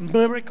grand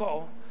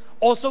miracle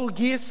also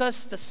gives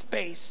us the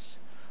space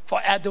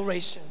for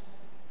adoration.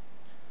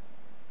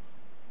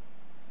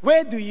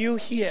 Where do you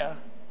hear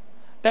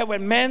that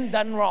when man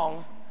done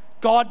wrong,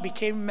 God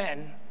became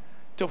man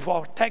to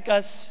protect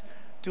us,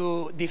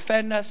 to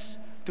defend us,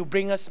 to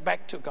bring us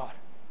back to God?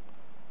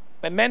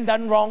 When man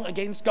done wrong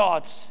against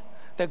gods,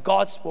 the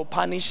gods will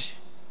punish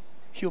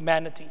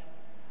humanity.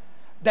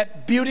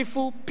 That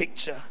beautiful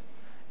picture,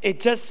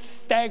 it just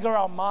stagger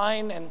our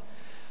mind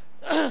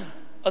and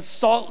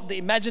assault the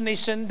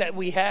imagination that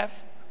we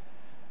have,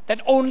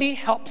 that only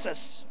helps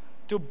us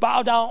to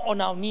bow down on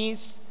our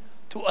knees,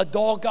 to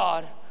adore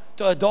God,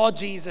 to adore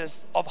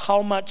Jesus of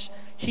how much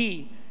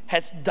He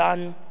has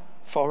done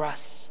for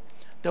us.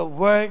 The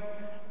Word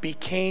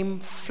became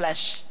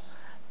flesh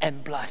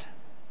and blood.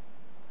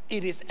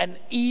 It is an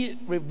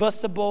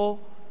irreversible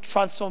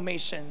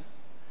transformation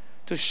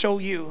to show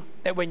you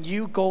that when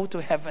you go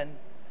to heaven,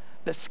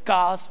 the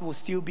scars will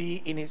still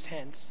be in His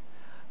hands.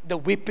 The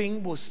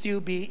whipping will still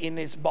be in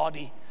His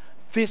body.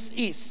 This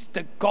is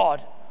the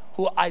God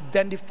who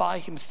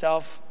identifies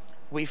Himself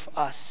with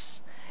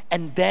us.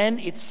 And then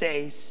it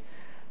says,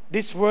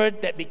 this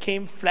Word that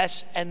became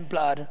flesh and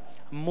blood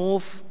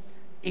moved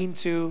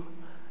into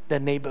the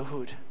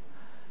neighborhood.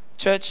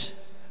 Church,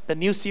 the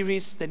new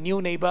series, The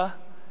New Neighbor.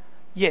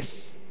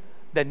 Yes,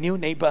 the new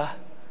neighbor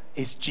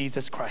is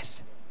Jesus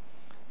Christ.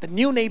 The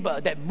new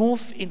neighbor that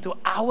moved into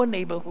our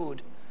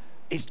neighborhood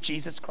is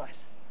Jesus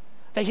Christ.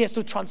 That He has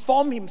to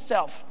transform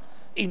Himself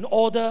in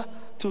order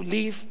to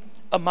live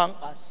among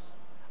us.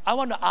 I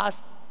want to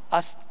ask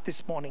us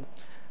this morning,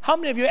 how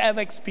many of you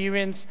ever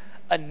experienced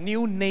a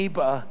new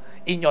neighbor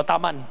in your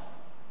taman?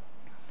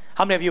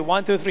 How many of you?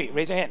 1, 2, 3.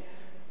 Raise your hand.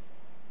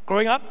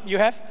 Growing up, you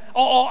have?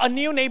 Or a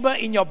new neighbor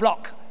in your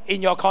block,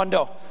 in your condo.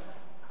 All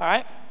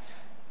right?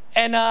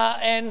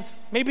 And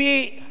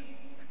maybe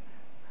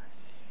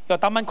your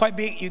taman quite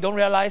big, you don't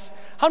realize.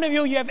 How many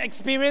of you have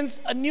experienced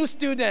a new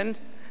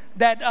student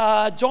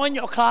that joined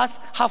your class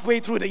halfway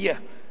through the year?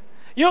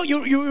 You know,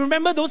 you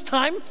remember those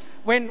times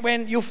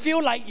when you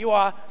feel like you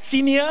are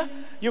senior,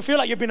 you feel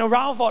like you've been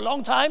around for a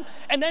long time,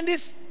 and then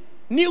this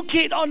new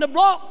kid on the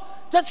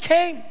block just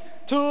came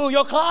to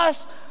your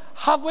class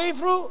halfway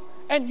through,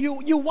 and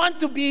you want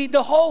to be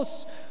the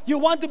host. You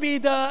want to be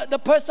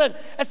the person,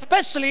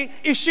 especially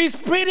if she's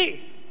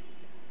pretty.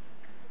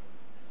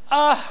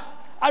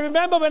 I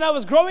remember when I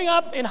was growing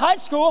up in high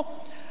school,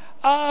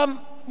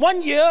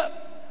 one year,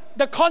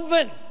 the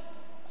convent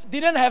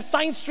didn't have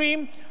science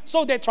stream,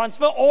 so they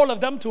transferred all of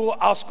them to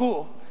our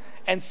school.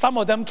 And some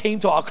of them came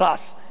to our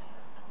class.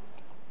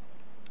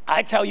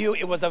 I tell you,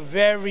 it was a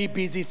very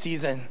busy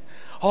season.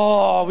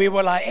 Oh, we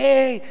were like,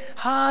 hey,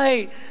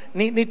 hi,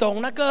 你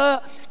懂那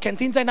个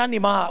canteen 在哪里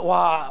吗？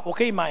哇，我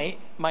可以买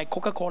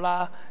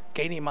Coca-Cola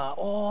给你吗？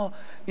哦，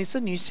你是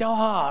女校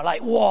哈？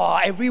 Like, wow,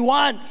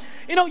 everyone.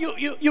 You know,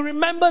 you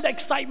remember the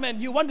excitement.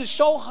 You want to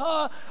show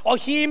her or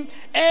him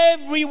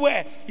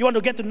everywhere. You want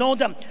to get to know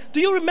them.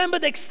 Do you remember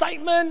the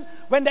excitement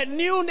when that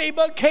new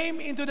neighbor came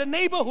into the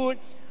neighborhood?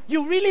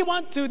 You really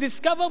want to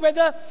discover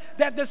whether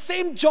they have the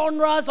same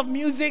genres of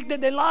music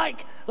that they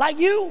like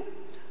you.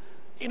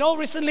 You know,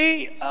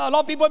 recently, a lot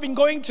of people have been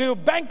going to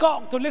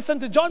Bangkok to listen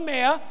to John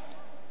Mayer.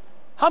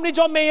 How many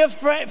John Mayer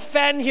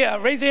fan here?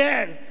 Raise your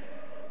hand.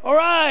 All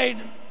right.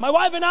 My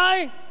wife and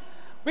I,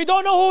 we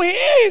don't know who he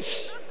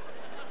is.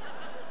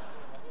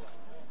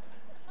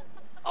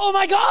 Oh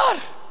my God.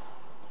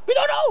 We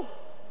don't know.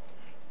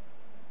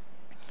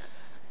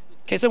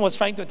 Kason was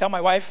trying to tell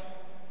my wife,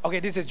 okay,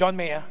 this is John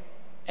Mayer.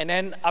 And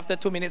then after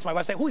 2 minutes, my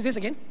wife said, who is this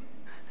again?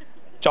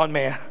 John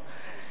Mayer.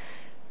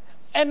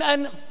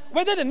 And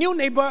whether the new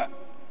neighbor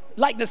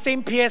like the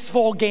same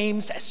PS4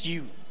 games as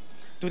you.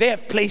 Do they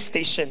have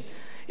PlayStation?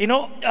 You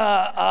know,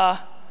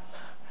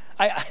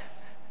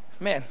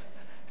 man,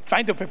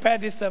 trying to prepare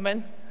this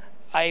sermon,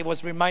 I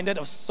was reminded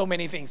of so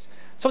many things.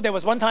 So there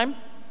was one time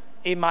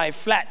in my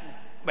flat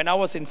when I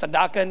was in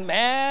Sandakan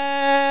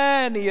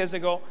many years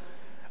ago,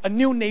 a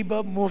new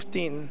neighbor moved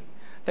in.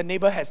 The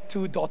neighbor has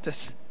 2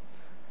 daughters.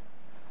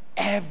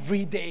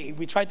 Every day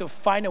we try to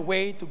find a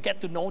way to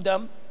get to know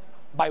them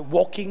by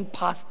walking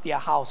past their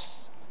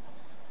house.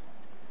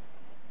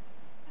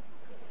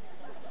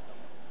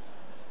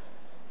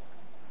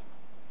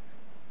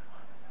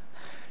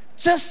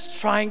 Just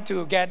trying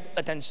to get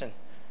attention.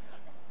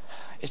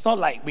 It's not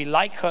like we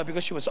like her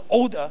because she was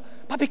older,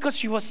 but because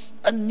she was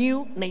a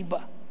new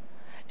neighbor.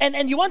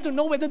 And you want to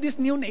know whether this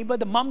new neighbor,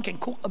 the mom, can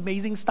cook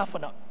amazing stuff or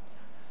not.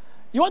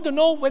 You want to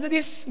know whether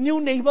this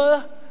new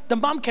neighbor, the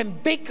mom, can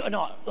bake or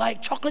not,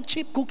 like chocolate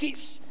chip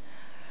cookies.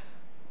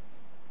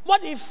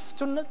 What if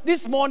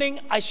this morning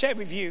I shared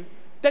with you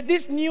that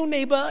this new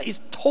neighbor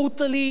is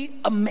totally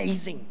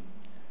amazing?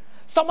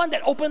 Someone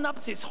that opened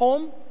up his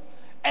home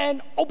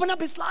and opened up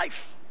his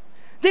life.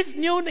 This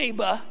new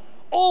neighbor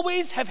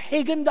always have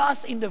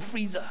Häagen-Dazs in the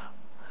freezer.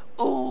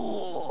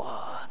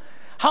 Oh,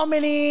 how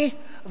many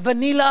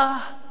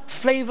vanilla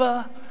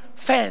flavor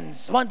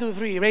fans? 1, 2,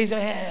 3, raise your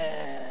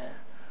hand.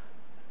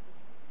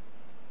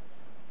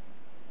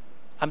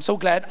 I'm so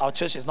glad our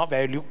church is not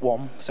very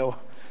lukewarm. So,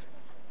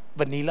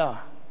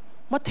 vanilla.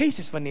 What taste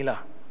is vanilla?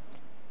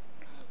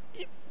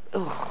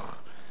 Ugh.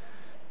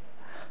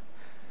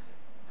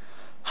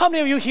 How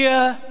many of you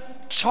here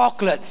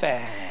chocolate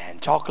fan?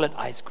 Chocolate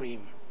ice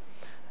cream.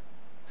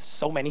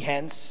 So many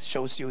hands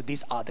shows you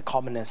these are the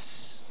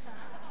commoners.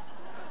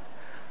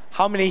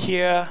 How many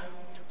here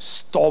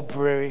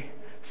strawberry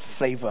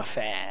flavor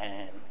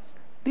fan?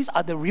 These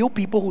are the real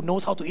people who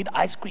knows how to eat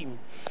ice cream.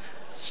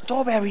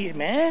 Strawberry,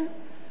 man.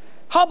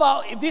 How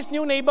about if this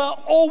new neighbor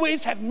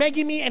always have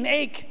Maggie mee and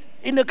egg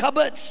in the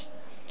cupboards?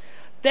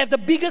 They have the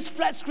biggest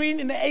flat screen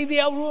in the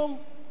AVL room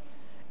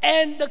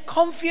and the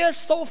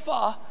comfiest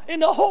sofa in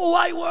the whole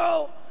wide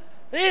world.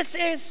 This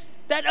is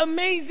that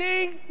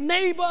amazing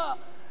neighbor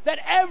that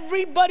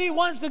everybody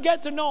wants to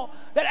get to know,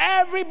 that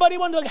everybody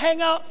wants to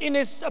hang out in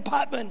his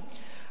apartment.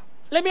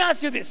 Let me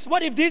ask you this.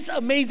 What if this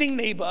amazing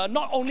neighbor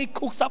not only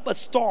cooks up a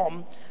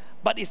storm,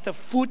 but is the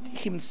food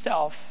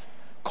himself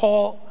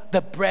called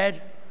the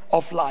bread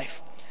of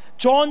life?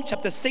 John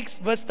chapter 6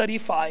 verse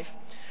 35.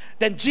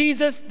 Then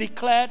Jesus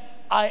declared,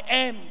 I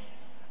am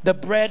the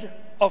bread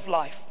of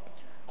life.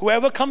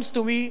 Whoever comes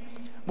to me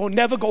will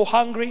never go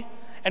hungry,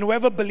 and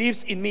whoever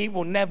believes in me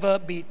will never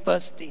be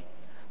thirsty.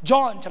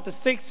 John chapter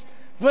 6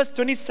 verse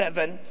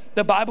 27,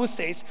 the Bible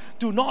says,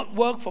 do not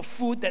work for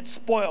food that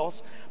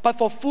spoils, but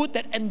for food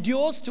that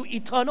endures to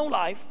eternal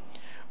life,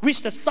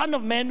 which the Son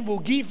of Man will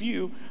give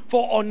you,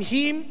 for on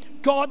him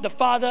God the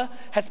Father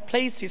has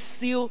placed his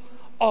seal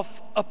of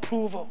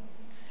approval.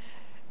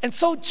 And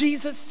so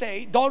Jesus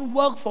said, don't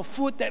work for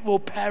food that will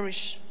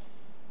perish,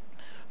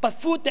 but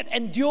food that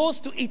endures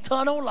to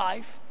eternal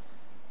life,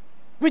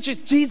 which is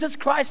Jesus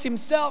Christ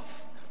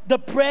himself, the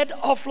bread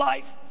of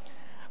life.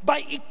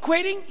 By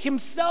equating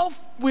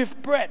himself with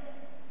bread.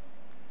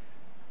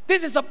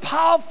 This is a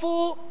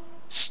powerful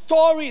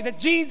story that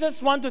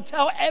Jesus wants to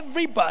tell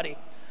everybody.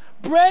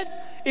 Bread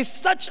is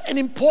such an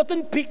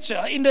important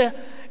picture in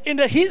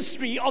the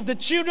history of the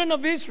children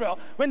of Israel.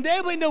 When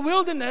they were in the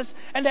wilderness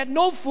and had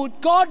no food,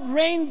 God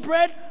rained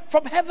bread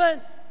from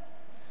heaven.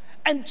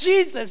 And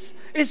Jesus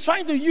is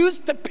trying to use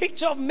the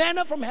picture of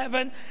manna from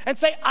heaven and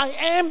say, I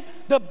am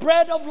the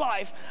bread of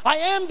life. I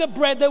am the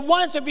bread that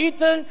once you've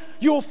eaten,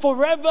 you'll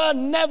forever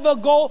never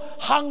go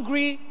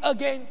hungry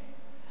again.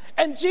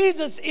 And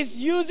Jesus is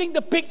using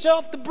the picture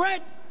of the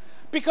bread.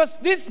 Because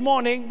this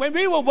morning, when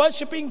we were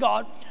worshiping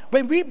God,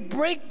 when we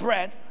break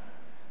bread,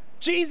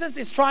 Jesus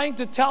is trying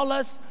to tell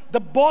us the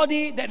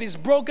body that is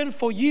broken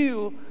for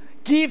you,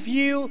 give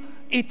you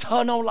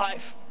eternal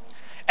life.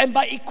 And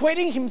by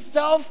equating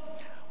himself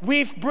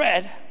with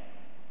bread,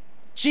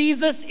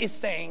 Jesus is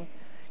saying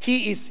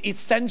he is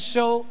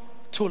essential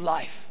to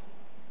life.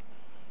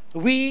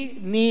 We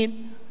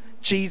need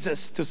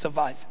Jesus to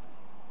survive.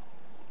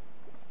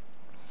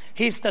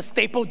 He's the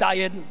staple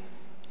diet.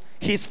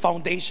 He's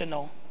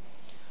foundational.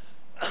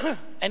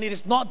 And it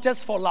is not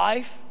just for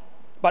life,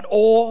 but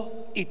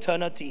all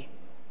eternity.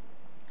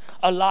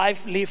 A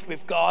life lived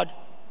with God,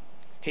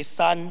 his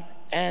Son,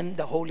 and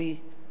the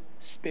Holy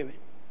Spirit.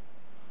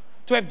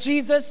 To have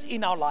Jesus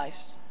in our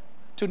lives,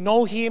 to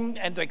know him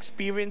and to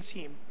experience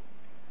him,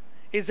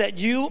 is that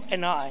you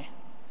and I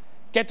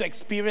get to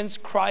experience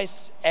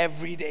Christ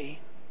every day,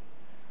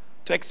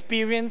 to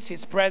experience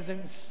his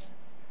presence,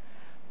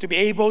 to be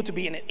able to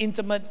be in an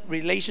intimate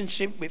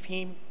relationship with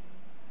him,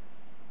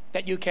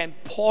 that you can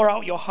pour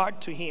out your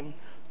heart to him,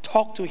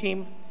 talk to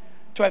him,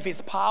 to have his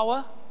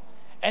power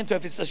and to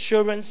have his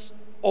assurance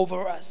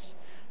over us.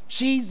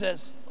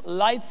 Jesus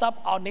lights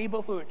up our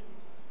neighborhood,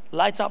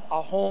 lights up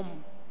our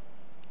home.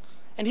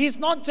 And he's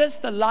not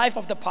just the life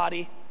of the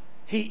party,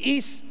 he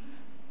is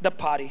the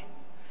party.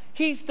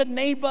 He's the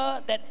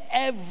neighbor that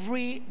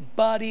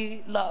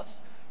everybody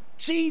loves.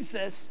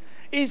 Jesus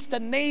is the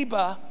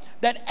neighbor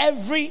that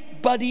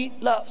everybody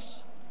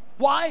loves.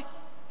 Why?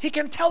 He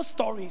can tell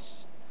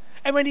stories.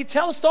 And when he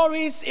tells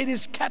stories, it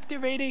is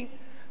captivating.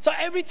 So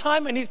every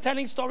time when he's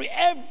telling story,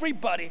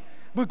 everybody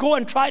will go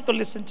and try to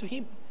listen to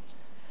him.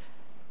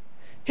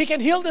 He can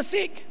heal the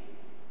sick.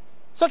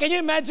 So can you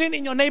imagine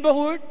in your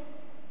neighborhood,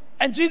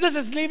 and Jesus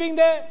is living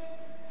there?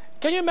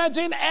 Can you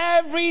imagine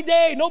every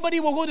day, nobody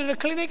will go to the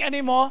clinic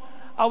anymore.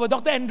 Our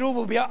Dr. Andrew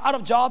will be out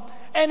of job.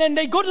 And then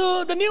they go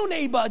to the new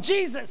neighbor,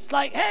 Jesus.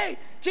 Like, hey,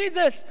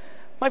 Jesus,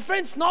 my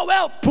friend's not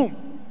well.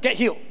 Boom, get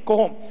healed, go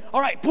home.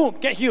 All right, boom,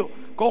 get healed,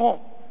 go home.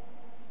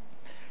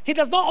 He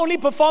does not only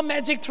perform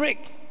magic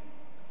trick.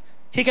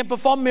 He can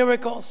perform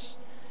miracles.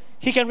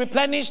 He can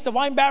replenish the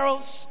wine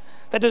barrels,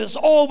 that there's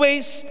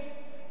always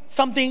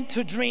something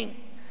to drink.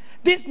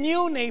 This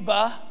new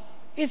neighbor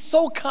is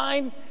so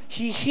kind.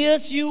 He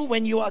hears you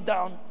when you are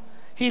down.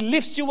 He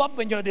lifts you up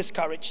when you're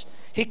discouraged.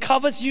 He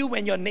covers you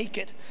when you're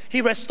naked.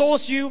 He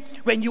restores you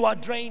when you are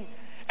drained.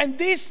 And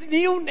this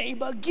new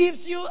neighbor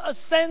gives you a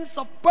sense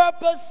of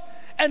purpose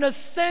and a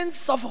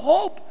sense of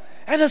hope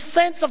and a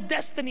sense of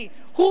destiny.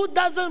 Who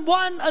doesn't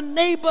want a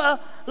neighbor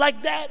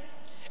like that?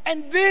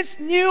 And this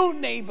new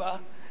neighbor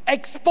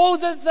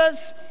exposes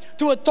us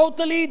to a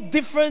totally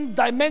different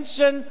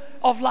dimension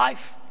of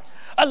life.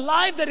 A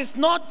life that is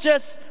not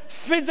just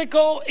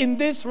physical in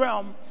this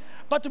realm,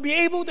 but to be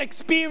able to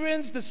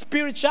experience the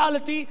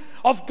spirituality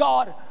of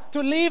God,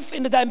 to live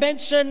in the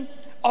dimension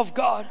of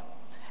God.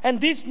 And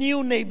this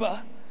new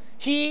neighbor,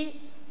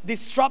 he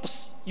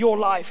disrupts your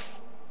life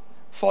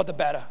for the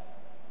better.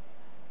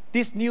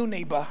 This new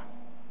neighbor,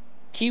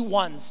 he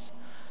wants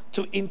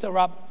to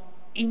interrupt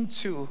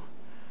into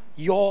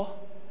your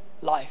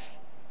life.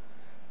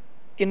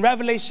 In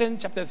Revelation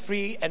chapter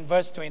 3 and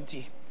verse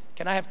 20,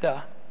 can I have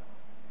the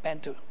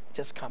band to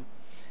just come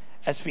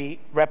as we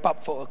wrap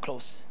up for a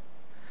close?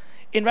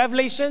 In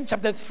Revelation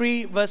chapter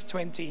 3 verse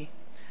 20,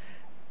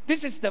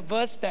 this is the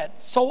verse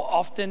that so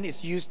often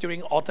is used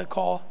during altar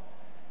call.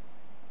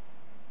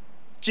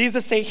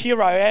 Jesus said,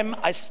 "Here I am,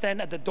 I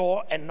stand at the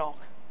door and knock.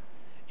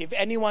 If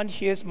anyone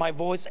hears my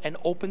voice and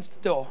opens the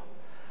door,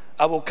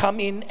 I will come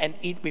in and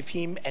eat with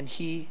him and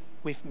he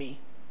with me."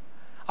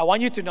 I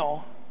want you to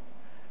know,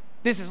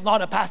 this is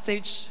not a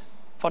passage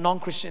for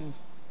non-Christian.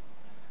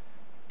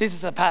 This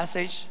is a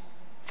passage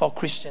for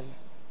Christian.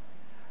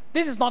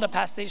 This is not a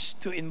passage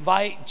to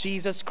invite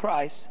Jesus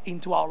Christ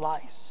into our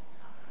lives.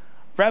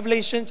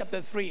 Revelation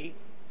chapter 3,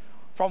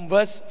 from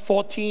verse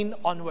 14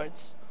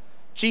 onwards,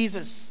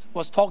 Jesus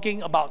was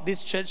talking about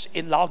this church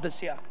in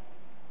Laodicea.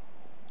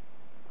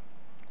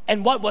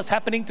 And what was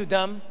happening to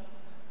them?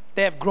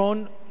 They have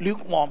grown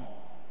lukewarm.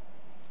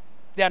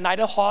 They are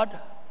neither hot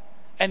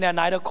and they are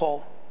neither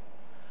cold.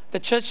 The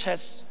church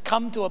has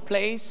come to a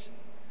place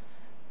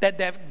that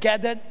they've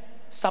gathered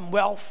some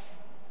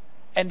wealth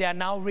and they are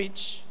now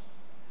rich.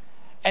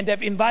 And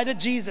they've invited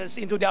Jesus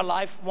into their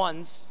life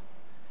once,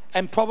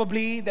 and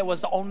probably that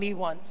was the only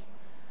once.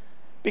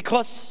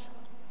 Because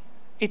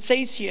it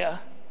says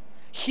here,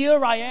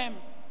 "Here I am,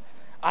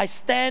 I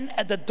stand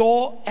at the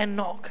door and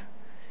knock.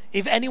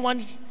 If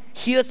anyone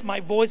hears my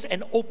voice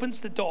and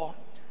opens the door,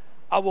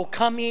 I will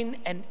come in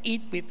and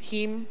eat with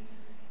him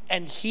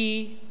and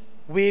he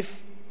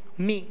with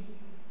me."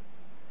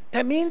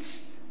 That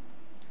means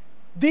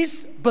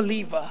this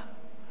believer,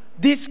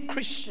 this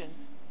Christian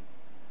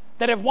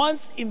that have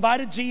once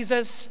invited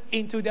Jesus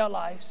into their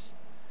lives,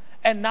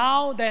 and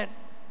now that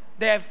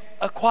they have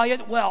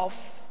acquired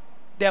wealth,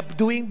 they are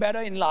doing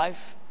better in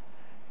life,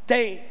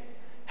 they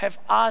have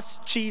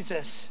asked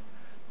Jesus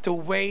to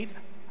wait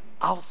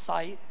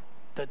outside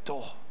the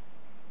door.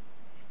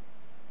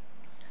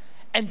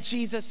 And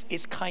Jesus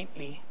is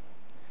kindly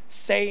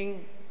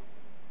saying,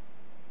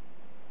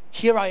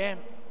 "Here I am.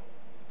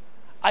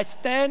 I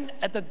stand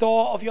at the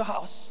door of your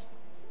house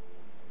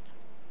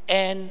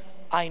and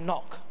I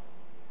knock.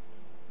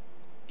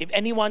 If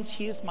anyone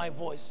hears my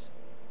voice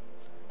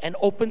and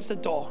opens the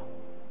door,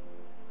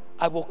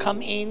 I will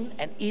come in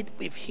and eat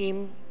with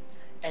him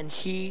and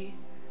he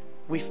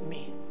with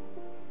me."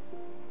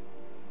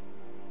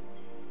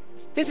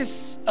 This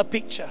is a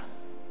picture.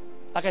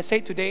 Like I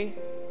said today,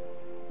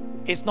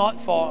 it's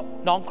not for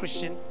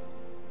non-Christian.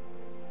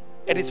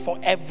 It is for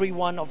every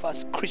one of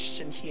us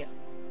Christian here.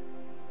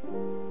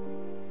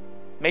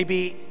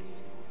 Maybe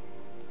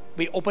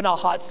we opened our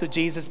hearts to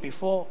Jesus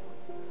before.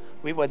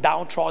 We were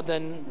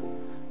downtrodden.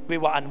 We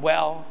were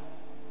unwell.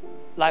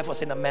 Life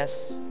was in a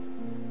mess.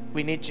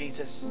 We need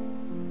Jesus.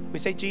 We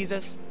say,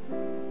 "Jesus,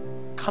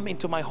 come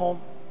into my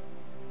home.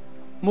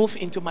 Move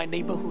into my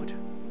neighborhood.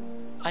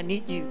 I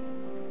need you."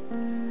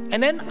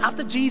 And then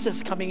after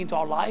Jesus coming into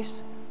our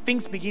lives,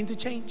 things begin to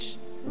change.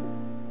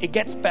 It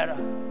gets better.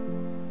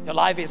 Your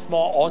life is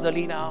more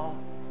orderly now.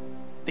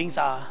 Things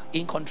are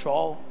in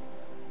control.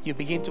 You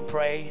begin to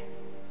pray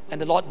and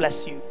the Lord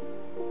bless you.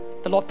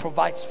 The Lord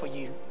provides for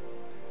you.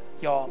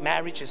 Your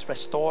marriage is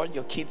restored.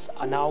 Your kids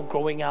are now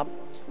growing up,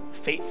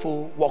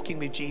 faithful, walking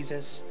with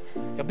Jesus.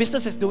 Your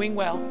business is doing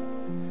well.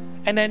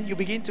 And then you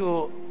begin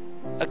to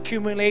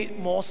accumulate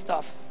more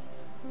stuff.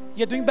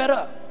 You're doing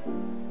better.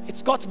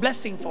 It's God's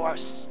blessing for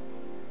us.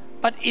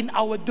 But in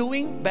our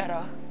doing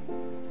better,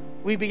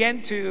 we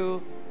began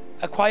to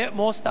acquire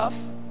more stuff.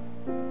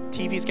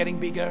 TV is getting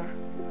bigger.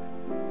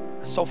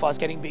 Sofa is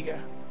getting bigger.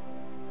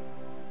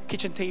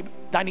 Kitchen table,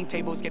 dining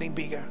table is getting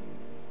bigger.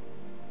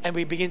 And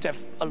we begin to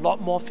have a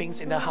lot more things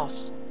in the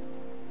house.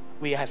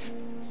 We have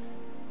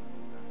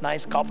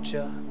nice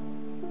sculpture,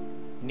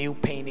 new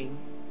painting,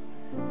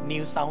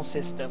 new sound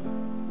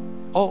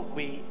system. Oh,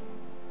 we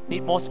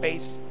need more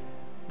space.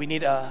 We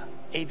need a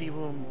AV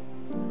room.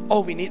 Oh,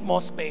 we need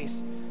more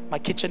space. My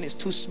kitchen is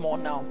too small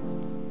now.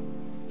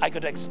 I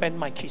got to expand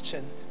my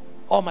kitchen.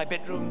 Oh, my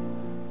bedroom.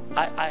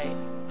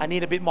 I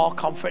need a bit more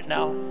comfort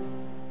now.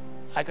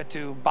 I got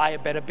to buy a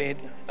better bed,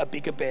 a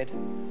bigger bed.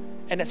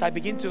 And as I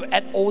begin to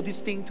add all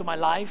these things to my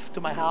life,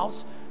 to my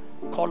house,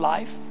 called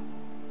life,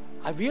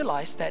 I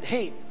realized that,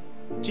 hey,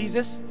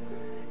 Jesus,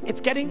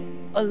 it's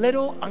getting a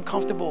little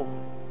uncomfortable.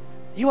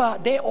 You are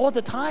there all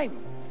the time.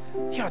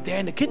 You are there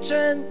in the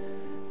kitchen.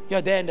 You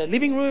are there in the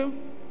living room.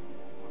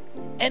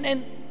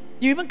 And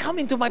you even come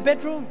into my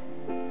bedroom.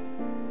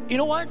 You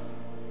know what?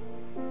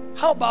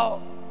 How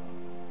about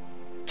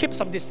keep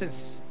some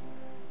distance?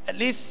 At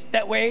least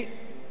that way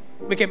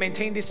we can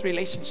maintain this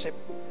relationship.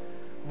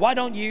 Why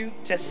don't you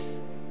just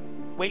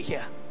wait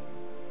here?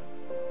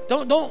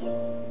 Don't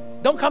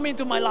Don't come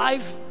into my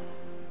life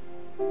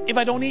if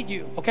I don't need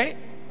you, okay?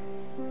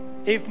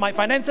 If my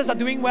finances are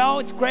doing well,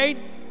 it's great.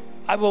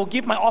 I will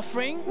give my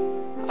offering.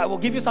 I will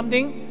give you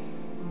something.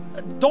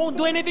 Don't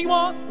do anything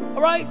more,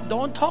 all right?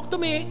 Don't talk to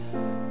me.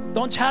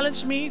 Don't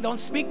challenge me. Don't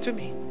speak to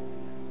me.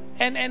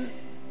 And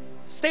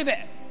stay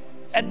there.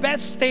 At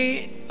best,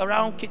 stay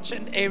around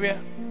kitchen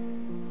area.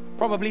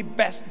 Probably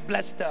best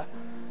bless the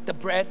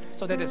bread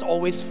so that there's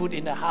always food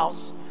in the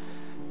house.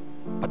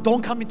 But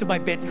don't come into my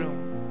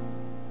bedroom.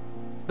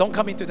 Don't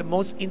come into the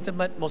most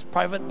intimate, most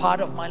private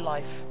part of my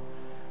life,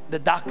 the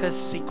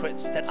darkest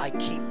secrets that I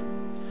keep.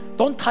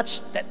 Don't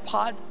touch that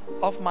part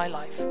of my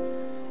life.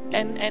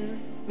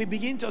 And we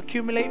begin to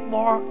accumulate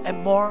more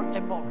and more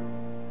and more.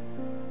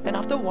 Then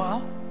after a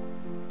while,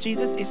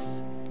 Jesus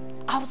is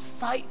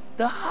outside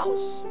the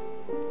house.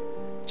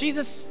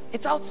 Jesus,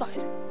 it's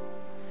outside.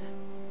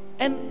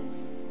 And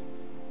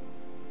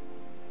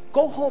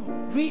go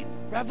home, read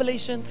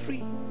Revelation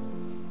 3.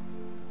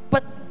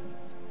 But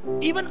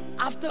even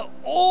after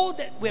all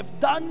that we have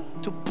done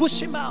to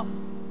push him out,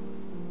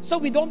 so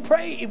we don't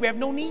pray if we have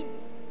no need.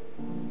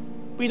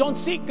 We don't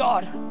seek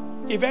God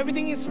if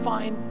everything is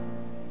fine.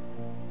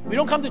 We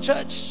don't come to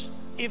church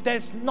if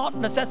there's not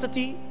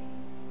necessity.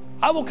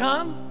 I will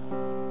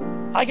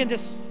come. I can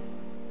just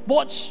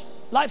watch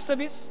live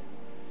service.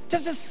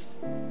 Just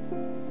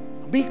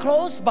be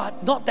close,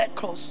 but not that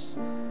close.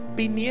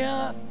 Be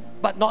near,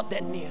 but not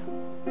that near.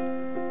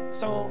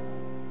 So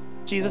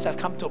Jesus has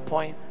come to a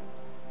point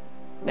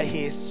that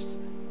he is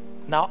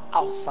now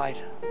outside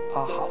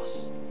our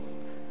house.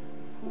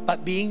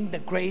 But being the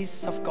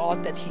grace of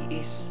God that he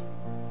is,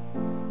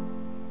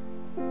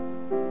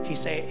 he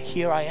said,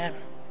 here I am.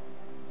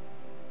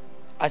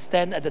 I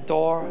stand at the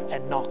door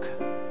and knock.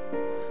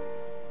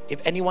 If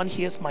anyone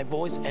hears my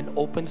voice and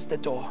opens the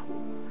door,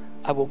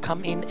 I will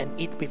come in and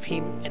eat with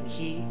him and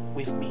he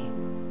with me.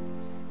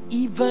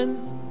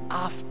 Even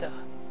after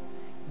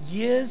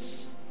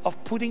years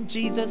of putting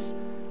Jesus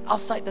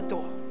outside the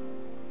door,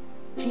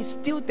 he's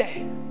still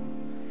there.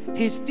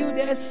 He's still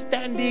there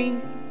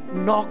standing,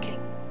 knocking.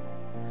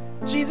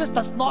 Jesus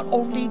does not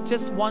only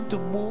just want to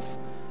move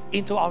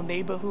into our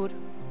neighborhood,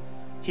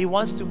 he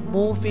wants to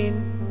move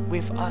in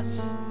with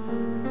us.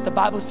 The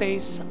Bible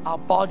says our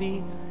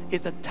body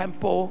is a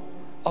temple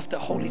of the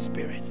Holy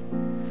Spirit.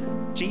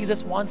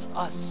 Jesus wants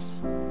us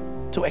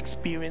to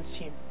experience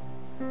him.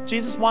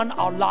 Jesus wants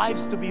our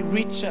lives to be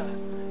richer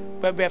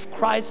when we have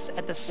Christ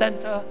at the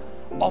center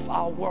of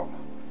our world.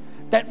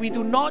 That we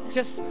do not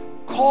just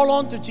call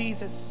on to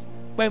Jesus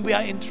when we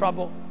are in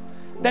trouble.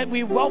 That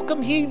we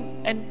welcome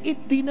him and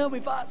eat dinner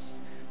with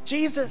us.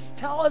 Jesus,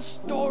 tell us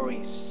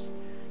stories.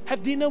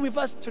 Have dinner with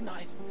us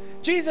tonight.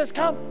 Jesus,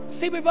 come,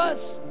 sit with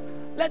us.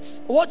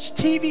 Let's watch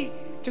TV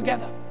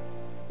together.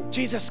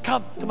 Jesus,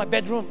 come to my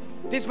bedroom.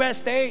 This is where I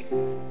stay.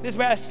 This is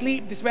where I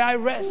sleep. This is where I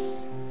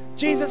rest.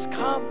 Jesus,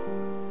 come.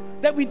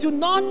 That we do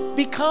not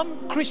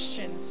become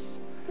Christians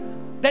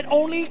that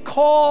only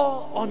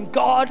call on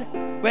God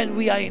when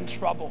we are in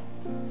trouble.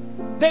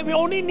 That we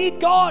only need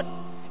God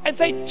and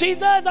say,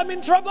 Jesus, I'm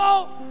in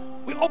trouble.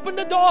 We open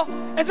the door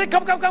and say,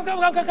 come,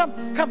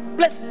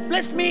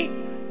 bless me.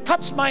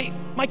 Touch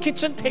my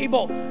kitchen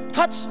table.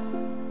 Touch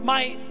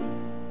my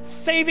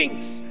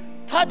savings.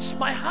 Touch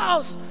my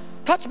house.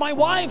 Touch my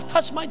wife.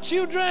 Touch my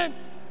children.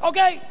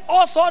 Okay,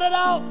 all sorted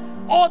out,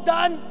 all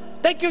done.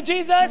 Thank you,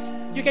 Jesus.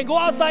 You can go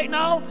outside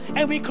now,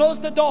 and we close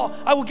the door.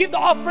 I will give the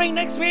offering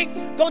next week.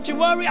 Don't you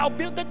worry, I'll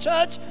build the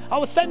church. I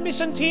will send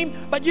mission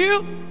team. But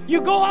you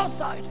go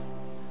outside.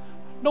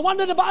 No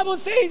wonder the Bible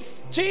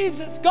says,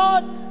 Jesus,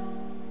 God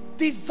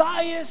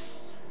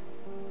desires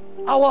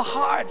our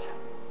heart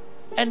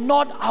and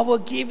not our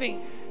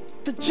giving.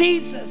 The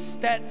Jesus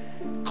that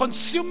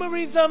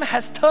consumerism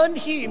has turned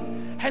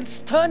him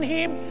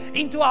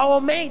into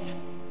our mate.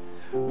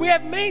 We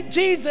have made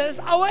Jesus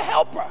our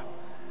helper.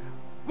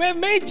 We have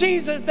made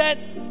Jesus that,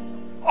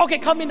 okay,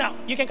 come in now.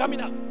 You can come in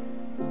now.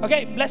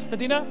 Okay, bless the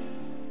dinner.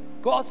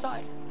 Go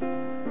outside.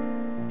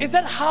 Is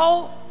that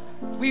how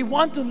we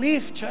want to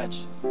live,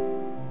 church?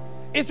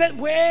 Is that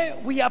where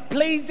we are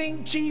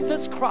placing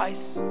Jesus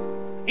Christ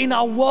in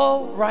our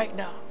world right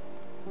now?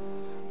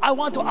 I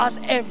want to ask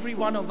every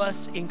one of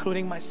us,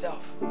 including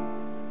myself,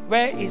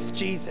 where is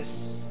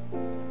Jesus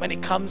when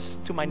it comes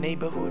to my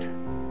neighborhood?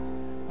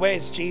 Where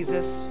is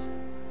Jesus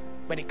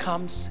when it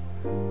comes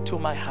to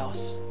my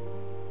house?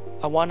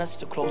 I want us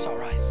to close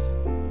our eyes.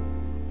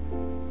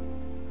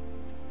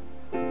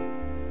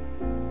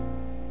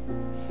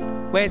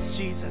 Where's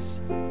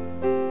Jesus?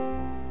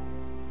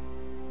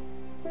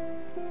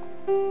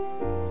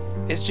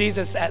 Is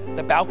Jesus at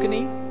the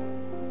balcony?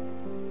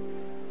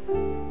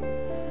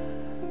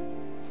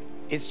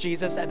 Is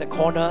Jesus at the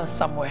corner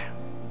somewhere?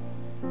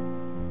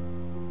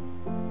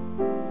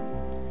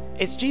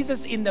 Is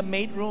Jesus in the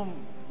maid room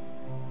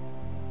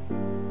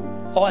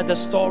or at the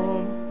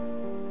storeroom?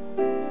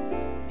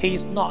 He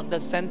is not the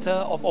center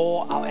of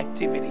all our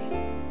activity.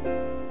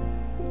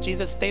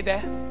 Jesus, stay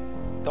there.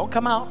 Don't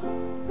come out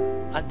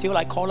until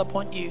I call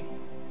upon you.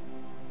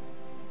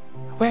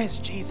 Where is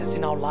Jesus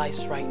in our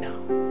lives right now?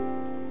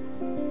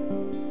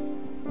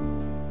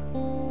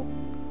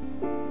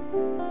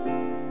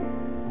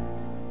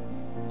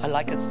 I'd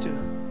like us to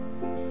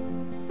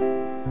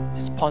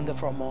just ponder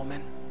for a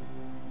moment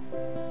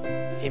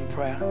in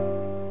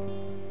prayer.